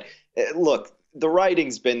Rule. But look, the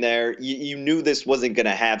writing's been there. You knew this wasn't going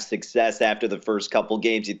to have success after the first couple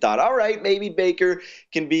games. You thought, all right, maybe Baker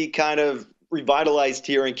can be kind of revitalized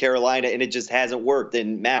here in Carolina, and it just hasn't worked.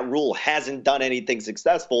 And Matt Rule hasn't done anything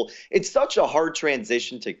successful. It's such a hard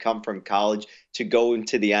transition to come from college to go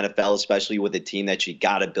into the NFL, especially with a team that you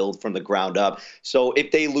got to build from the ground up. So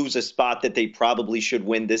if they lose a spot that they probably should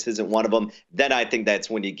win, this isn't one of them, then I think that's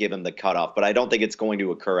when you give them the cutoff. But I don't think it's going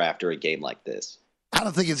to occur after a game like this. I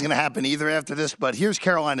don't think it's going to happen either after this, but here's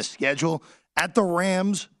Carolina's schedule. At the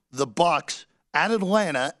Rams, the Bucs, at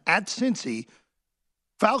Atlanta, at Cincy,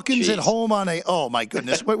 Falcons at home on oh my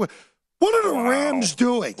goodness. What are the Rams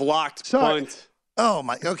doing? Blocked punt. Oh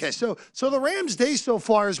my, okay. So the Rams' day so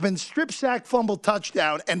far has been strip sack, fumble,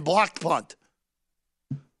 touchdown, and blocked punt.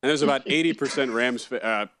 And there's about 80% Rams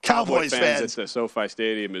Cowboys fans at the SoFi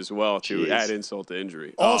Stadium as well to add insult to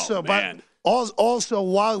injury. Also, also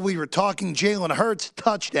while we were talking, Jalen Hurts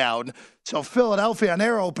touchdown. So Philadelphia on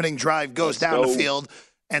their opening drive goes down the field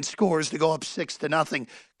and scores to go up 6-0.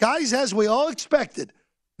 Guys, as we all expected,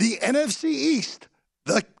 the NFC East,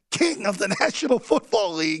 the king of the National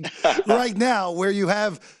Football League right now, where you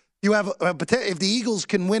have if the Eagles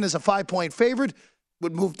can win as a 5-point favorite,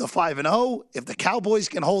 would move to 5-0. If the Cowboys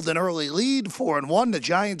can hold an early lead, 4-1. The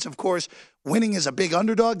Giants, of course, winning as a big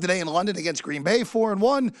underdog today in London against Green Bay,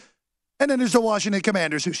 4-1. And then there's the Washington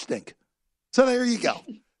Commanders, who stink. So there you go.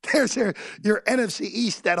 There's your NFC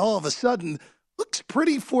East that all of a sudden looks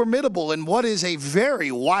pretty formidable in what is a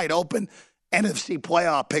very wide open NFC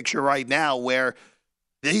playoff picture right now, where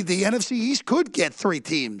the NFC East could get 3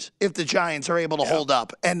 teams if the Giants are able to hold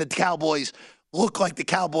up, and the Cowboys look like the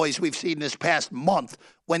Cowboys we've seen this past month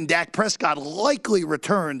when Dak Prescott likely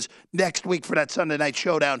returns next week for that Sunday night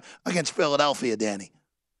showdown against Philadelphia, Danny.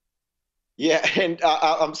 Yeah, and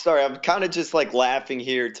I'm sorry, I'm kind of just like laughing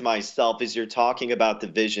here to myself as you're talking about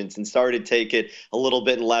divisions, and sorry to take it a little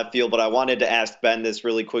bit in left field, but I wanted to ask Ben this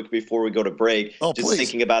really quick before we go to break. Just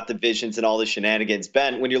thinking about divisions and all the shenanigans.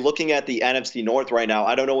 Ben, when you're looking at the NFC North right now,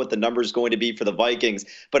 I don't know what the number is going to be for the Vikings,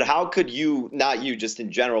 but how could you, not you just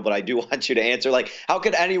in general, but I do want you to answer, like, how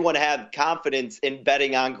could anyone have confidence in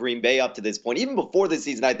betting on Green Bay up to this point? Even before this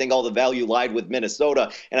season, I think all the value lied with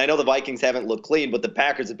Minnesota, and I know the Vikings haven't looked clean, but the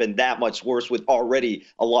Packers have been that much worse with already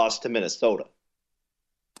a loss to Minnesota.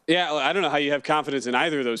 Yeah, I don't know how you have confidence in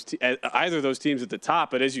either of those teams at the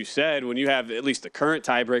top, but as you said, when you have at least the current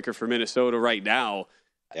tiebreaker for Minnesota right now,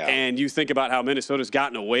 and you think about how Minnesota's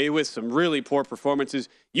gotten away with some really poor performances,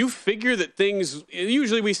 you figure that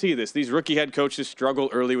usually we see these rookie head coaches struggle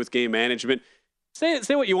early with game management.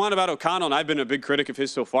 Say what you want about O'Connell, and I've been a big critic of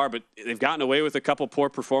his so far, but they've gotten away with a couple poor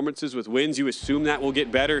performances with wins. You assume that will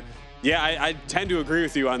get better. Yeah, I tend to agree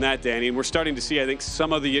with you on that, Danny, and we're starting to see, I think,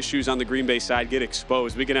 some of the issues on the Green Bay side get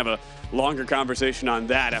exposed. We can have a longer conversation on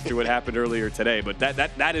that after what happened earlier today, but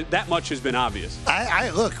that much has been obvious.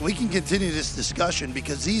 Look, we can continue this discussion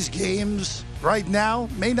because these games right now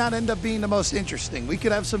may not end up being the most interesting. We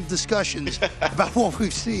could have some discussions about what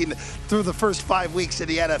we've seen through the first 5 weeks of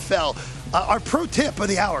the NFL. Our pro tip of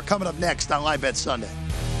the hour coming up next on Live Bet Sunday.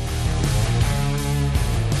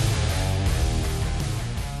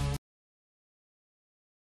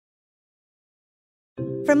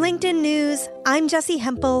 From LinkedIn News, I'm Jessie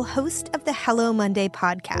Hempel, host of the Hello Monday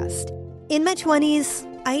podcast. In my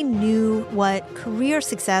 20s, I knew what career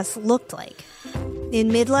success looked like. In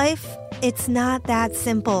midlife, it's not that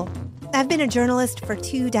simple. I've been a journalist for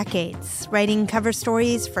 2 decades, writing cover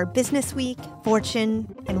stories for Business Week,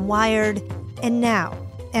 Fortune, and Wired. And now,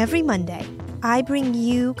 every Monday, I bring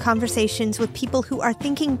you conversations with people who are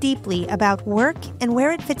thinking deeply about work and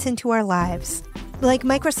where it fits into our lives. Like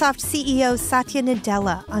Microsoft CEO Satya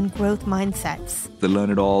Nadella on growth mindsets. The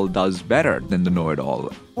learn-it-all does better than the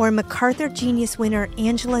know-it-all. Or MacArthur Genius winner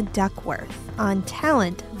Angela Duckworth on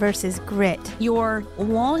talent versus grit. Your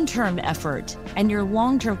long-term effort and your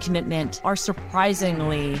long-term commitment are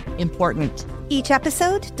surprisingly important. Each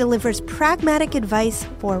episode delivers pragmatic advice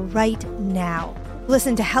for right now.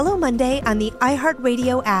 Listen to Hello Monday on the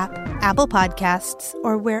iHeartRadio app, Apple Podcasts,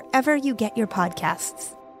 or wherever you get your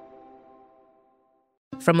podcasts.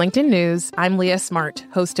 From LinkedIn News, I'm Leah Smart,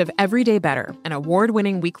 host of Everyday Better, an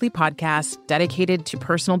award-winning weekly podcast dedicated to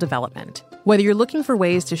personal development. Whether you're looking for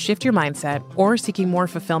ways to shift your mindset or seeking more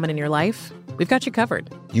fulfillment in your life, we've got you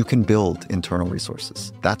covered. You can build internal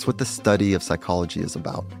resources. That's what the study of psychology is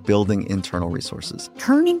about, building internal resources.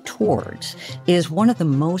 Turning towards is one of the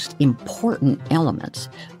most important elements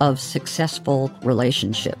of successful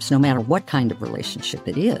relationships, no matter what kind of relationship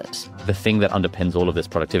it is. The thing that underpins all of this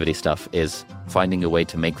productivity stuff is finding a way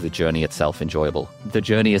to make the journey itself enjoyable. The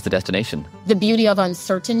journey is the destination. The beauty of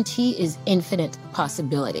uncertainty is infinite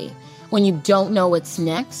possibility. When you don't know what's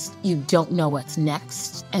next, you don't know what's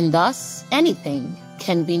next. And thus, anything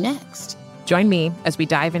can be next. Join me as we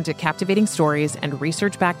dive into captivating stories and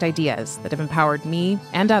research-backed ideas that have empowered me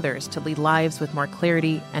and others to lead lives with more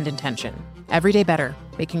clarity and intention. Everyday Better,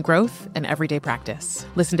 making growth an everyday practice.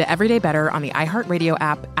 Listen to Everyday Better on the iHeartRadio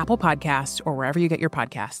app, Apple Podcasts, or wherever you get your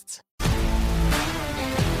podcasts.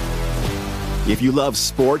 If you love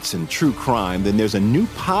sports and true crime, then there's a new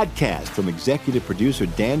podcast from executive producer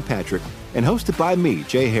Dan Patrick and hosted by me,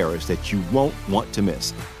 Jay Harris, that you won't want to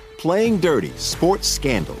miss. Playing Dirty: Sports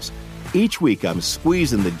Scandals. Each week, I'm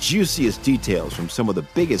squeezing the juiciest details from some of the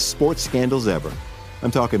biggest sports scandals ever.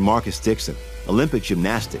 I'm talking Marcus Dixon, Olympic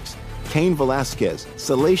gymnastics, Cain Velasquez,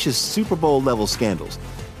 salacious Super Bowl-level scandals.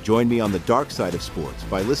 Join me on the dark side of sports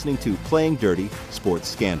by listening to Playing Dirty: Sports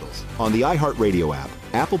Scandals on the iHeartRadio app,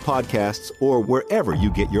 Apple Podcasts, or wherever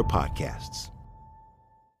you get your podcasts.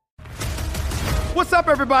 What's up,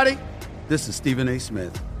 everybody? This is Stephen A.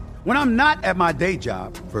 Smith. When I'm not at my day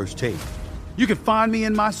job, First Take, you can find me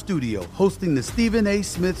in my studio hosting the Stephen A.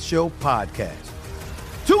 Smith Show podcast.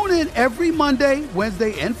 Tune in every Monday,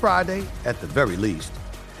 Wednesday, and Friday, at the very least,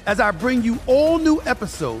 as I bring you all new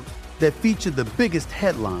episodes that feature the biggest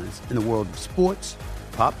headlines in the world of sports,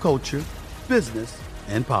 pop culture, business,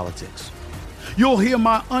 and politics. You'll hear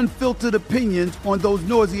my unfiltered opinions on those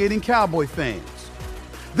nauseating Cowboy fans,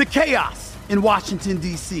 the chaos in Washington,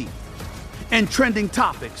 D.C., and trending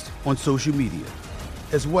topics on social media,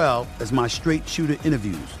 as well as my straight shooter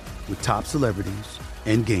interviews with top celebrities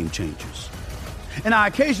and game changers. And I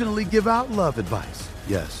occasionally give out love advice.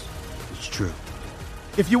 Yes, it's true.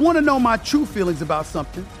 If you want to know my true feelings about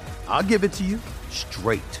something, I'll give it to you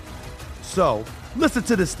straight. So, listen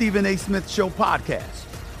to the Stephen A. Smith Show podcast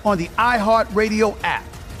on the iHeartRadio app,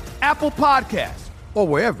 Apple Podcasts, or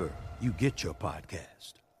wherever you get your podcast.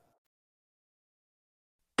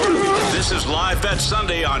 This is Live Bet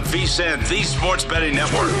Sunday on VSiN, the Sports Betting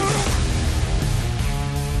Network.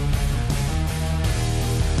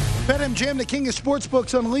 BetMGM, the king of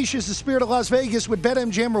sportsbooks, unleashes the spirit of Las Vegas with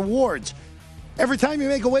BetMGM Rewards. Every time you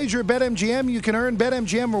make a wager at BetMGM, you can earn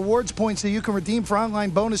BetMGM rewards points that you can redeem for online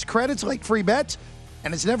bonus credits like free bets.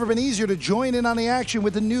 And it's never been easier to join in on the action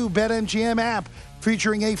with the new BetMGM app,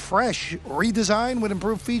 featuring a fresh redesign with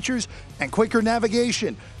improved features and quicker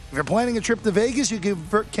navigation. If you're planning a trip to Vegas, you can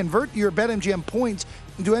convert your BetMGM points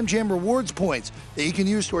into MGM rewards points that you can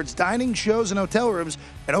use towards dining, shows, and hotel rooms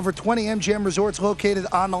at over 20 MGM resorts located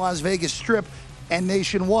on the Las Vegas Strip and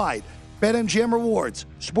nationwide. BetMGM Rewards,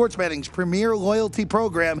 sports betting's premier loyalty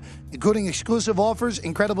program, including exclusive offers,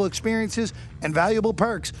 incredible experiences, and valuable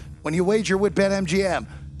perks when you wager with BetMGM.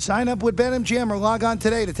 Sign up with BetMGM or log on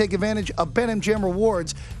today to take advantage of BetMGM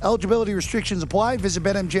Rewards. Eligibility restrictions apply. Visit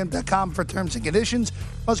BetMGM.com for terms and conditions.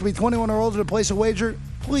 Must be 21 or older to place a wager.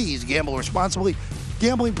 Please gamble responsibly.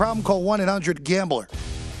 Gambling problem? Call 1-800-GAMBLER.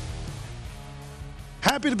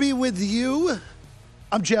 Happy to be with you.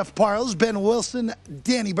 I'm Jeff Parles, Ben Wilson,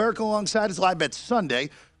 Danny Burke alongside us. Live Bet Sunday.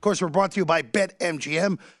 Of course, we're brought to you by BetMGM.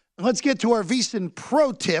 And let's get to our VSiN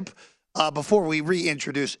Pro Tip before we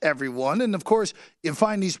reintroduce everyone. And, of course, you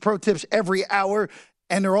find these Pro Tips every hour,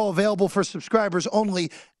 and they're all available for subscribers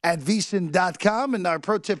only at VSiN.com. And our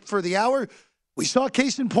Pro Tip for the hour, we saw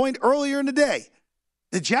case in point earlier in the day.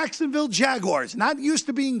 The Jacksonville Jaguars, not used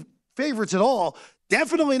to being favorites at all,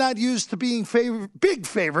 definitely not used to being big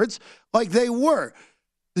favorites like they were.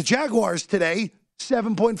 The Jaguars today,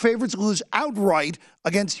 7-point favorites, lose outright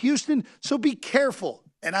against Houston, so be careful.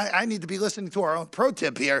 And I need to be listening to our own pro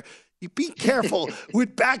tip here. You be careful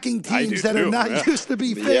with backing teams that are not used to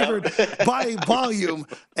be favored by volume.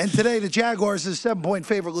 And today, the Jaguars, as a 7-point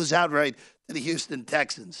favorite, lose outright to the Houston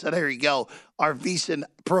Texans. So there you go. Our VSiN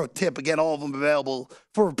pro tip. Again, all of them available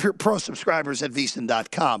for pro subscribers at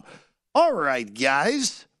VSiN.com. All right,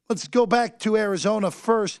 guys. Let's go back to Arizona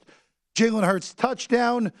first. Jalen Hurts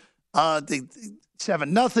touchdown.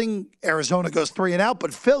 7-0. Arizona goes 3-and-out.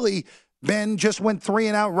 But Philly, Ben, just went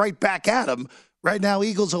 3-and-out right back at him. Right now,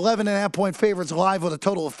 Eagles 11.5-point favorites live with a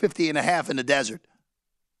total of 50.5 in the desert.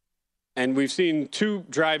 And we've seen 2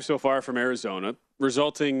 drives so far from Arizona,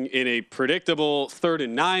 resulting in a predictable 3rd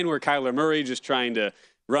and 9 where Kyler Murray just trying to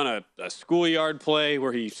run a schoolyard play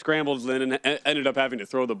where he scrambled and ended up having to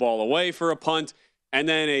throw the ball away for a punt, and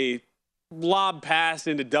then a lob pass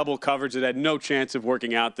into double coverage that had no chance of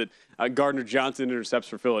working out that Gardner Johnson intercepts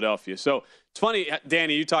for Philadelphia. So it's funny,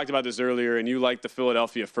 Danny, you talked about this earlier, and you liked the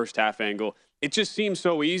Philadelphia first half angle. It just seems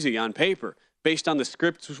so easy on paper based on the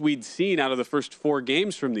scripts we'd seen out of the first 4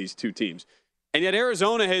 games from these 2 teams. And yet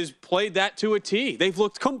Arizona has played that to a T. They've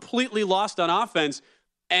looked completely lost on offense,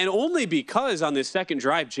 and only because on this second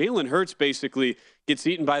drive, Jalen Hurts basically gets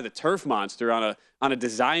eaten by the turf monster on a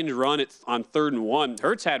designed run on 3rd and 1.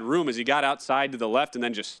 Hurts had room as he got outside to the left and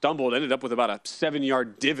then just stumbled, ended up with about a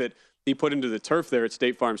 7-yard divot he put into the turf there at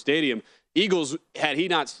State Farm Stadium. Eagles, had he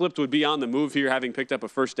not slipped, would be on the move here, having picked up a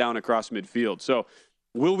first down across midfield. So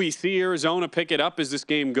will we see Arizona pick it up as this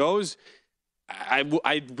game goes?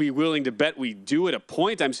 I'd be willing to bet we do at a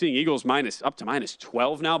point. I'm seeing Eagles up to minus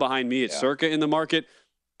 12 now behind me at Circa in the market.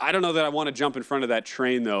 I don't know that I want to jump in front of that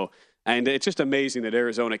train, though. And it's just amazing that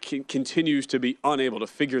Arizona continues to be unable to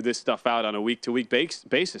figure this stuff out on a week-to-week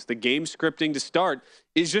basis. The game scripting to start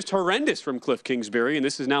is just horrendous from Cliff Kingsbury, and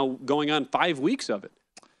this is now going on 5 weeks of it.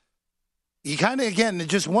 You kind of, again,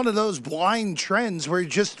 just one of those blind trends where you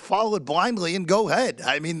just follow it blindly and go ahead.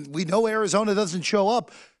 I mean, we know Arizona doesn't show up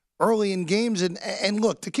early in games. And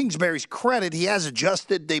look, to Kingsbury's credit, he has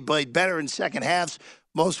adjusted. They played better in second halves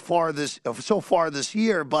so far this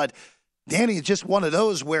year. But, Danny, it's just one of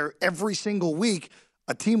those where every single week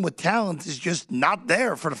a team with talent is just not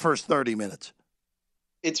there for the first 30 minutes.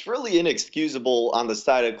 It's really inexcusable on the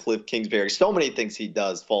side of Cliff Kingsbury. So many things he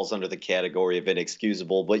does falls under the category of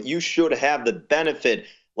inexcusable, but you should have the benefit,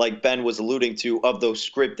 like Ben was alluding to, of those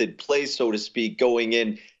scripted plays, so to speak, going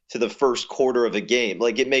in to the first quarter of a game.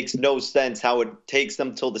 Like, it makes no sense how it takes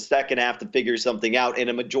them till the second half to figure something out, and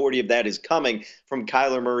a majority of that is coming from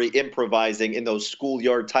Kyler Murray improvising in those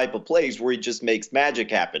schoolyard type of plays where he just makes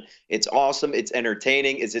magic happen. It's awesome. It's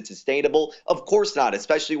entertaining. Is it sustainable? Of course not,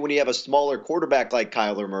 especially when you have a smaller quarterback like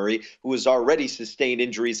Kyler Murray, who has already sustained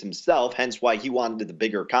injuries himself, hence why he wanted the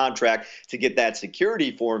bigger contract to get that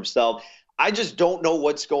security for himself. I just don't know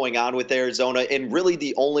what's going on with Arizona, and really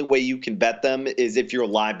the only way you can bet them is if you're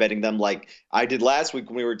live betting them like I did last week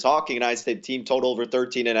when we were talking, and I said team total over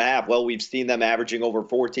 13.5. Well, we've seen them averaging over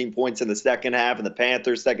 14 points in the second half, and the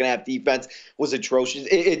Panthers' second half defense was atrocious.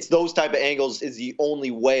 It's those type of angles is the only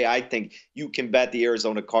way I think you can bet the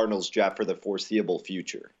Arizona Cardinals, Jeff, for the foreseeable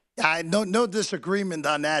future. No disagreement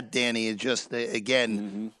on that, Danny. It's just,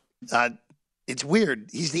 again, it's weird.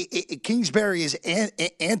 Kingsbury is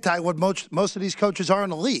anti what most of these coaches are in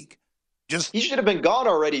the league. He should have been gone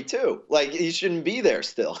already too. Like, he shouldn't be there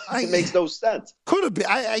still. It makes no sense. Could have been.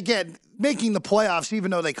 Again, making the playoffs,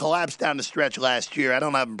 even though they collapsed down the stretch last year. I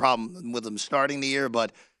don't have a problem with them starting the year,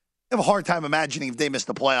 but I have a hard time imagining if they missed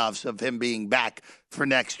the playoffs of him being back for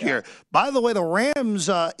next year. By the way, the Rams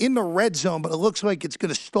in the red zone, but it looks like it's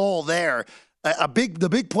going to stall there. The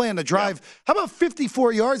big play on the drive. How about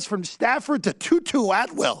 54 yards from Stafford to Tutu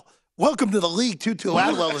Atwell? Welcome to the league. Tutu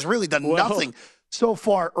Atwell has really done nothing so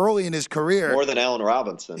far early in his career. More than Allen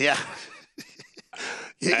Robinson. Yeah.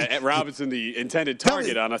 Robinson, the intended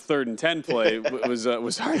target on a 3rd and 10 play,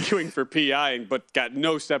 was arguing for PI, but got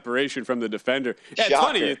no separation from the defender. Yeah, it's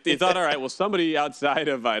funny. You thought, all right, well, somebody outside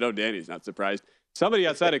of, I know Danny's not surprised, somebody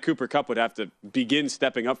outside of Cooper Kupp would have to begin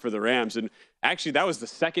stepping up for the Rams. And actually, that was the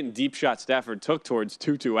second deep shot Stafford took towards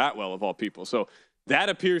Tutu Atwell, of all people. So that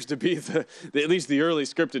appears to be at least the early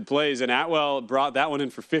scripted plays. And Atwell brought that one in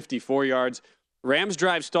for 54 yards. Rams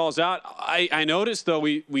drive stalls out. I noticed, though,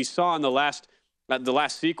 we saw in the last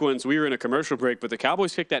sequence, we were in a commercial break, but the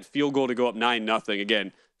Cowboys kicked that field goal to go up 9-0.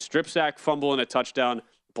 Again, strip sack, fumble, and a touchdown,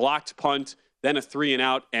 blocked punt, then a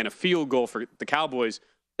 3-and-out, and a field goal for the Cowboys.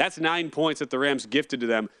 That's 9 points that the Rams gifted to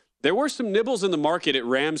them. there were some nibbles in the market at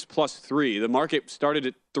Rams +3. The market started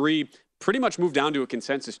at 3, pretty much moved down to a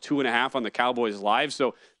consensus 2.5 on the Cowboys Live. So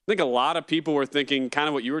I think a lot of people were thinking kind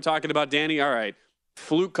of what you were talking about, Danny. All right,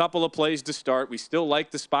 fluke couple of plays to start. We still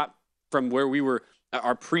like the spot from where we were,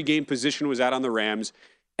 our pregame position was at on the Rams.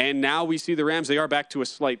 And now we see the Rams, they were back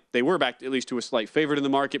at least to a slight favorite in the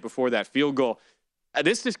market before that field goal.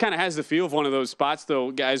 This just kind of has the feel of one of those spots,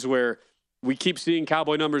 though, guys, where we keep seeing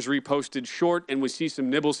Cowboy numbers reposted short, and we see some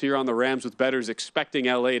nibbles here on the Rams with bettors expecting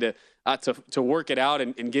LA to work it out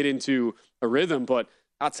and get into a rhythm. But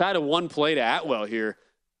outside of one play to Atwell here,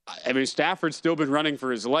 I mean, Stafford's still been running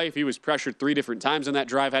for his life. He was pressured 3 different times on that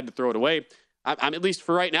drive, had to throw it away. I'm at least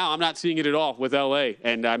for right now, I'm not seeing it at all with LA,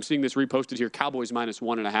 and I'm seeing this reposted here. Cowboys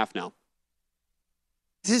 -1.5 now.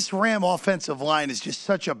 This Ram offensive line is just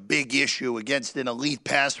such a big issue against an elite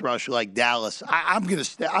pass rush like Dallas. I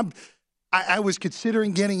was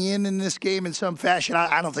considering getting in this game in some fashion.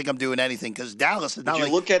 I don't think I'm doing anything because Dallas is not. Did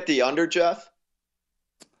you look at the under, Jeff?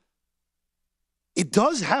 It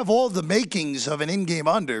does have all the makings of an in-game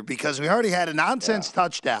under because we already had a nonsense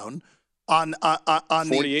touchdown on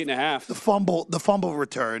 48.5. The fumble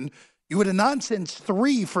return. You had a nonsense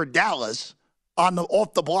 3 for Dallas on the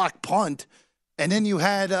off the block punt. And then you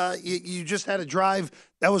had you just had a drive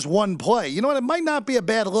that was one play. You know what? It might not be a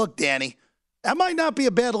bad look, Danny. That might not be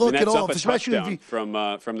a bad look at all, especially if you, from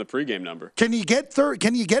the pregame number. Can you get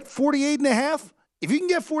 48.5? If you can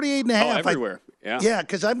get 48.5, everywhere. Yeah,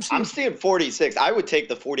 because I'm seeing 46. I would take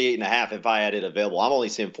the 48.5 if I had it available. I'm only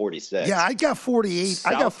seeing 46. Yeah, I got 48.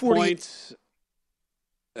 South I got 48.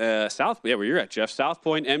 Point, where you're at, Jeff. South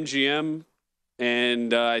Point, MGM.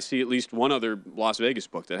 And I see at least one other Las Vegas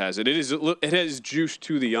book that has it. It has juice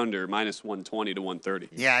to the under, -120 to 130.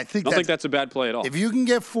 Yeah, I think that's a bad play at all. If you can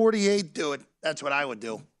get 48, do it. That's what I would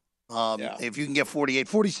do. If you can get 48,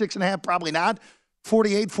 46.5, probably not.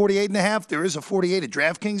 48, 48.5. There is a 48 at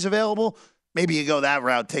DraftKings available. Maybe you go that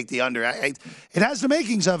route, take the under. It has the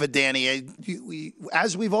makings of it, Danny.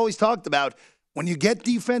 As we've always talked about, when you get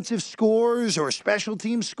defensive scores or special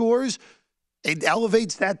team scores, it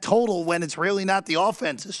elevates that total when it's really not the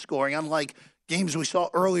offense scoring, unlike games we saw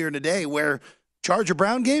earlier in the day where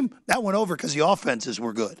Charger-Brown game, that went over because the offenses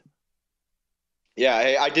were good.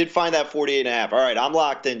 Yeah, I did find that 48.5. All right, I'm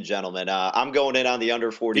locked in, gentlemen. I'm going in on the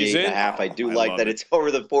under 48.5. I do like that it's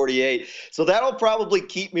over the 48. So that'll probably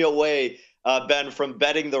keep me away, Ben, from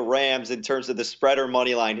betting the Rams in terms of the spread or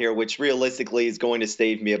money line here, which realistically is going to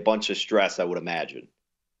save me a bunch of stress, I would imagine.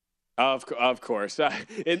 Of course.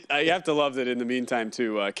 You have to love that in the meantime,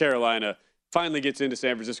 too. Carolina finally gets into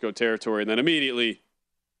San Francisco territory, and then immediately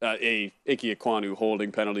a Ike Ekwonu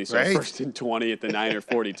holding penalty. So right. 1st and 20 at the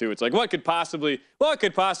 9:42. It's like, what could possibly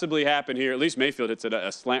happen here? At least Mayfield hits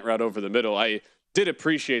a slant route over the middle. I did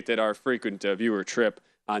appreciate that our frequent viewer Trip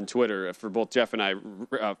on Twitter for both Jeff and I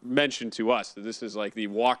mentioned to us that this is like the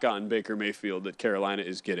walk-on Baker Mayfield that Carolina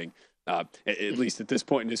is getting. At least at this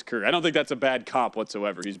point in his career. I don't think that's a bad comp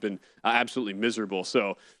whatsoever. He's been absolutely miserable.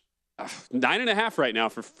 So 9.5 right now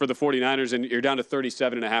for the 49ers, and you're down to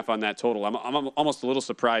 37.5 on that total. I'm almost a little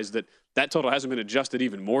surprised that total hasn't been adjusted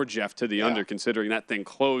even more, Jeff, to the under, considering that thing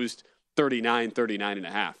closed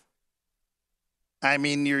 39.5. I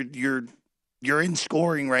mean, you're in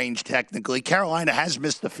scoring range technically. Carolina has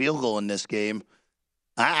missed the field goal in this game.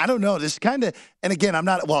 I don't know. This kind of, and again, I'm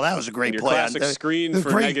not. Well, that was a great play. Classic screen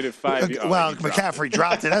for -5. Well, McCaffrey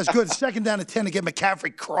dropped it. That was good. 2nd down to 10 to get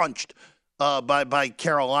McCaffrey crunched by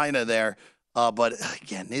Carolina there. But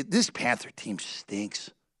again, this Panther team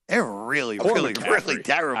stinks. They're really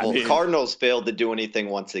terrible. I mean, Cardinals failed to do anything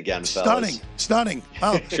once again, fellas. Stunning.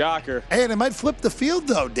 Well, shocker. Hey, and it might flip the field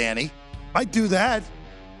though, Danny. Might do that.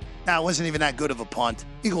 Now, it wasn't even that good of a punt.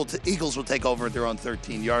 Eagles will take over at their own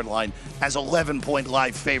 13-yard line as 11-point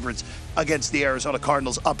live favorites against the Arizona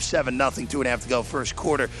Cardinals, up 7-0, 2.5 to go first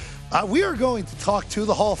quarter. We are going to talk to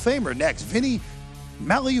the Hall of Famer next. Vinny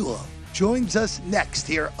Magliulo joins us next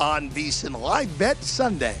here on VSiN Live Bet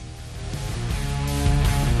Sunday.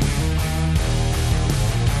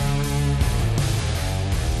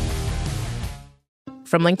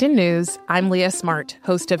 From LinkedIn News, I'm Leah Smart,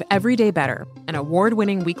 host of Everyday Better, an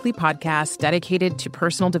award-winning weekly podcast dedicated to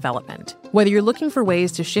personal development. Whether you're looking for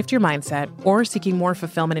ways to shift your mindset or seeking more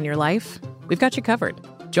fulfillment in your life, we've got you covered.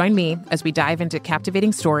 Join me as we dive into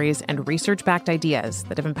captivating stories and research-backed ideas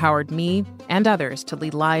that have empowered me and others to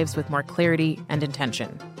lead lives with more clarity and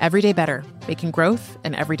intention. Everyday Better, making growth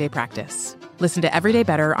an everyday practice. Listen to Everyday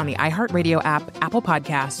Better on the iHeartRadio app, Apple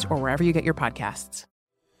Podcasts, or wherever you get your podcasts.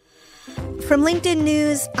 From LinkedIn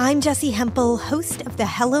News, I'm Jessie Hempel, host of the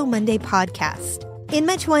Hello Monday podcast. In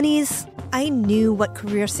my 20s, I knew what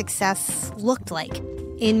career success looked like.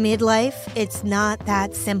 In midlife, it's not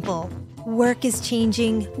that simple. Work is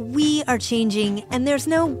changing, we are changing, and there's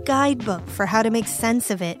no guidebook for how to make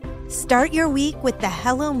sense of it. Start your week with the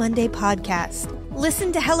Hello Monday podcast.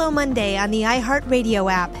 Listen to Hello Monday on the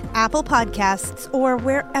iHeartRadio app, Apple Podcasts, or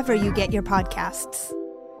wherever you get your podcasts.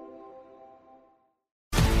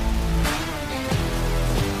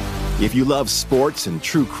 If you love sports and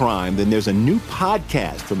true crime, then there's a new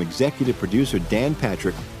podcast from executive producer Dan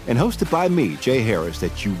Patrick and hosted by me, Jay Harris,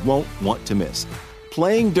 that you won't want to miss.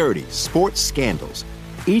 Playing Dirty: Sports Scandals.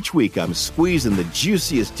 Each week, I'm squeezing the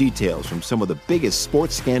juiciest details from some of the biggest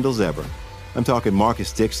sports scandals ever. I'm talking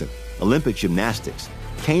Marcus Dixon, Olympic gymnastics,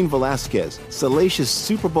 Cain Velasquez, salacious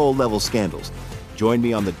Super Bowl-level scandals. Join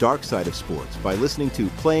me on the dark side of sports by listening to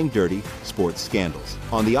Playing Dirty: Sports Scandals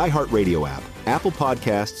on the iHeartRadio app, Apple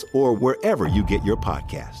Podcasts, or wherever you get your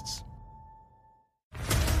podcasts.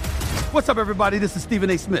 What's up, everybody? This is Stephen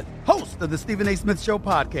A. Smith, host of the Stephen A. Smith Show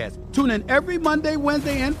podcast. Tune in every Monday,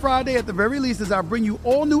 Wednesday, and Friday at the very least as I bring you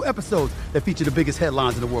all new episodes that feature the biggest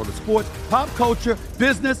headlines in the world of sports, pop culture,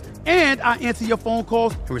 business, and I answer your phone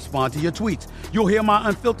calls and respond to your tweets. You'll hear my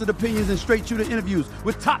unfiltered opinions and straight-shooter interviews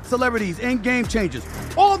with top celebrities and game changers.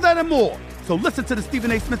 All that and more. So listen to the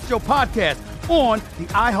Stephen A. Smith Show podcast on the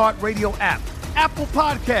iHeartRadio app, Apple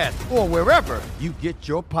Podcasts, or wherever you get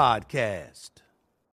your podcast.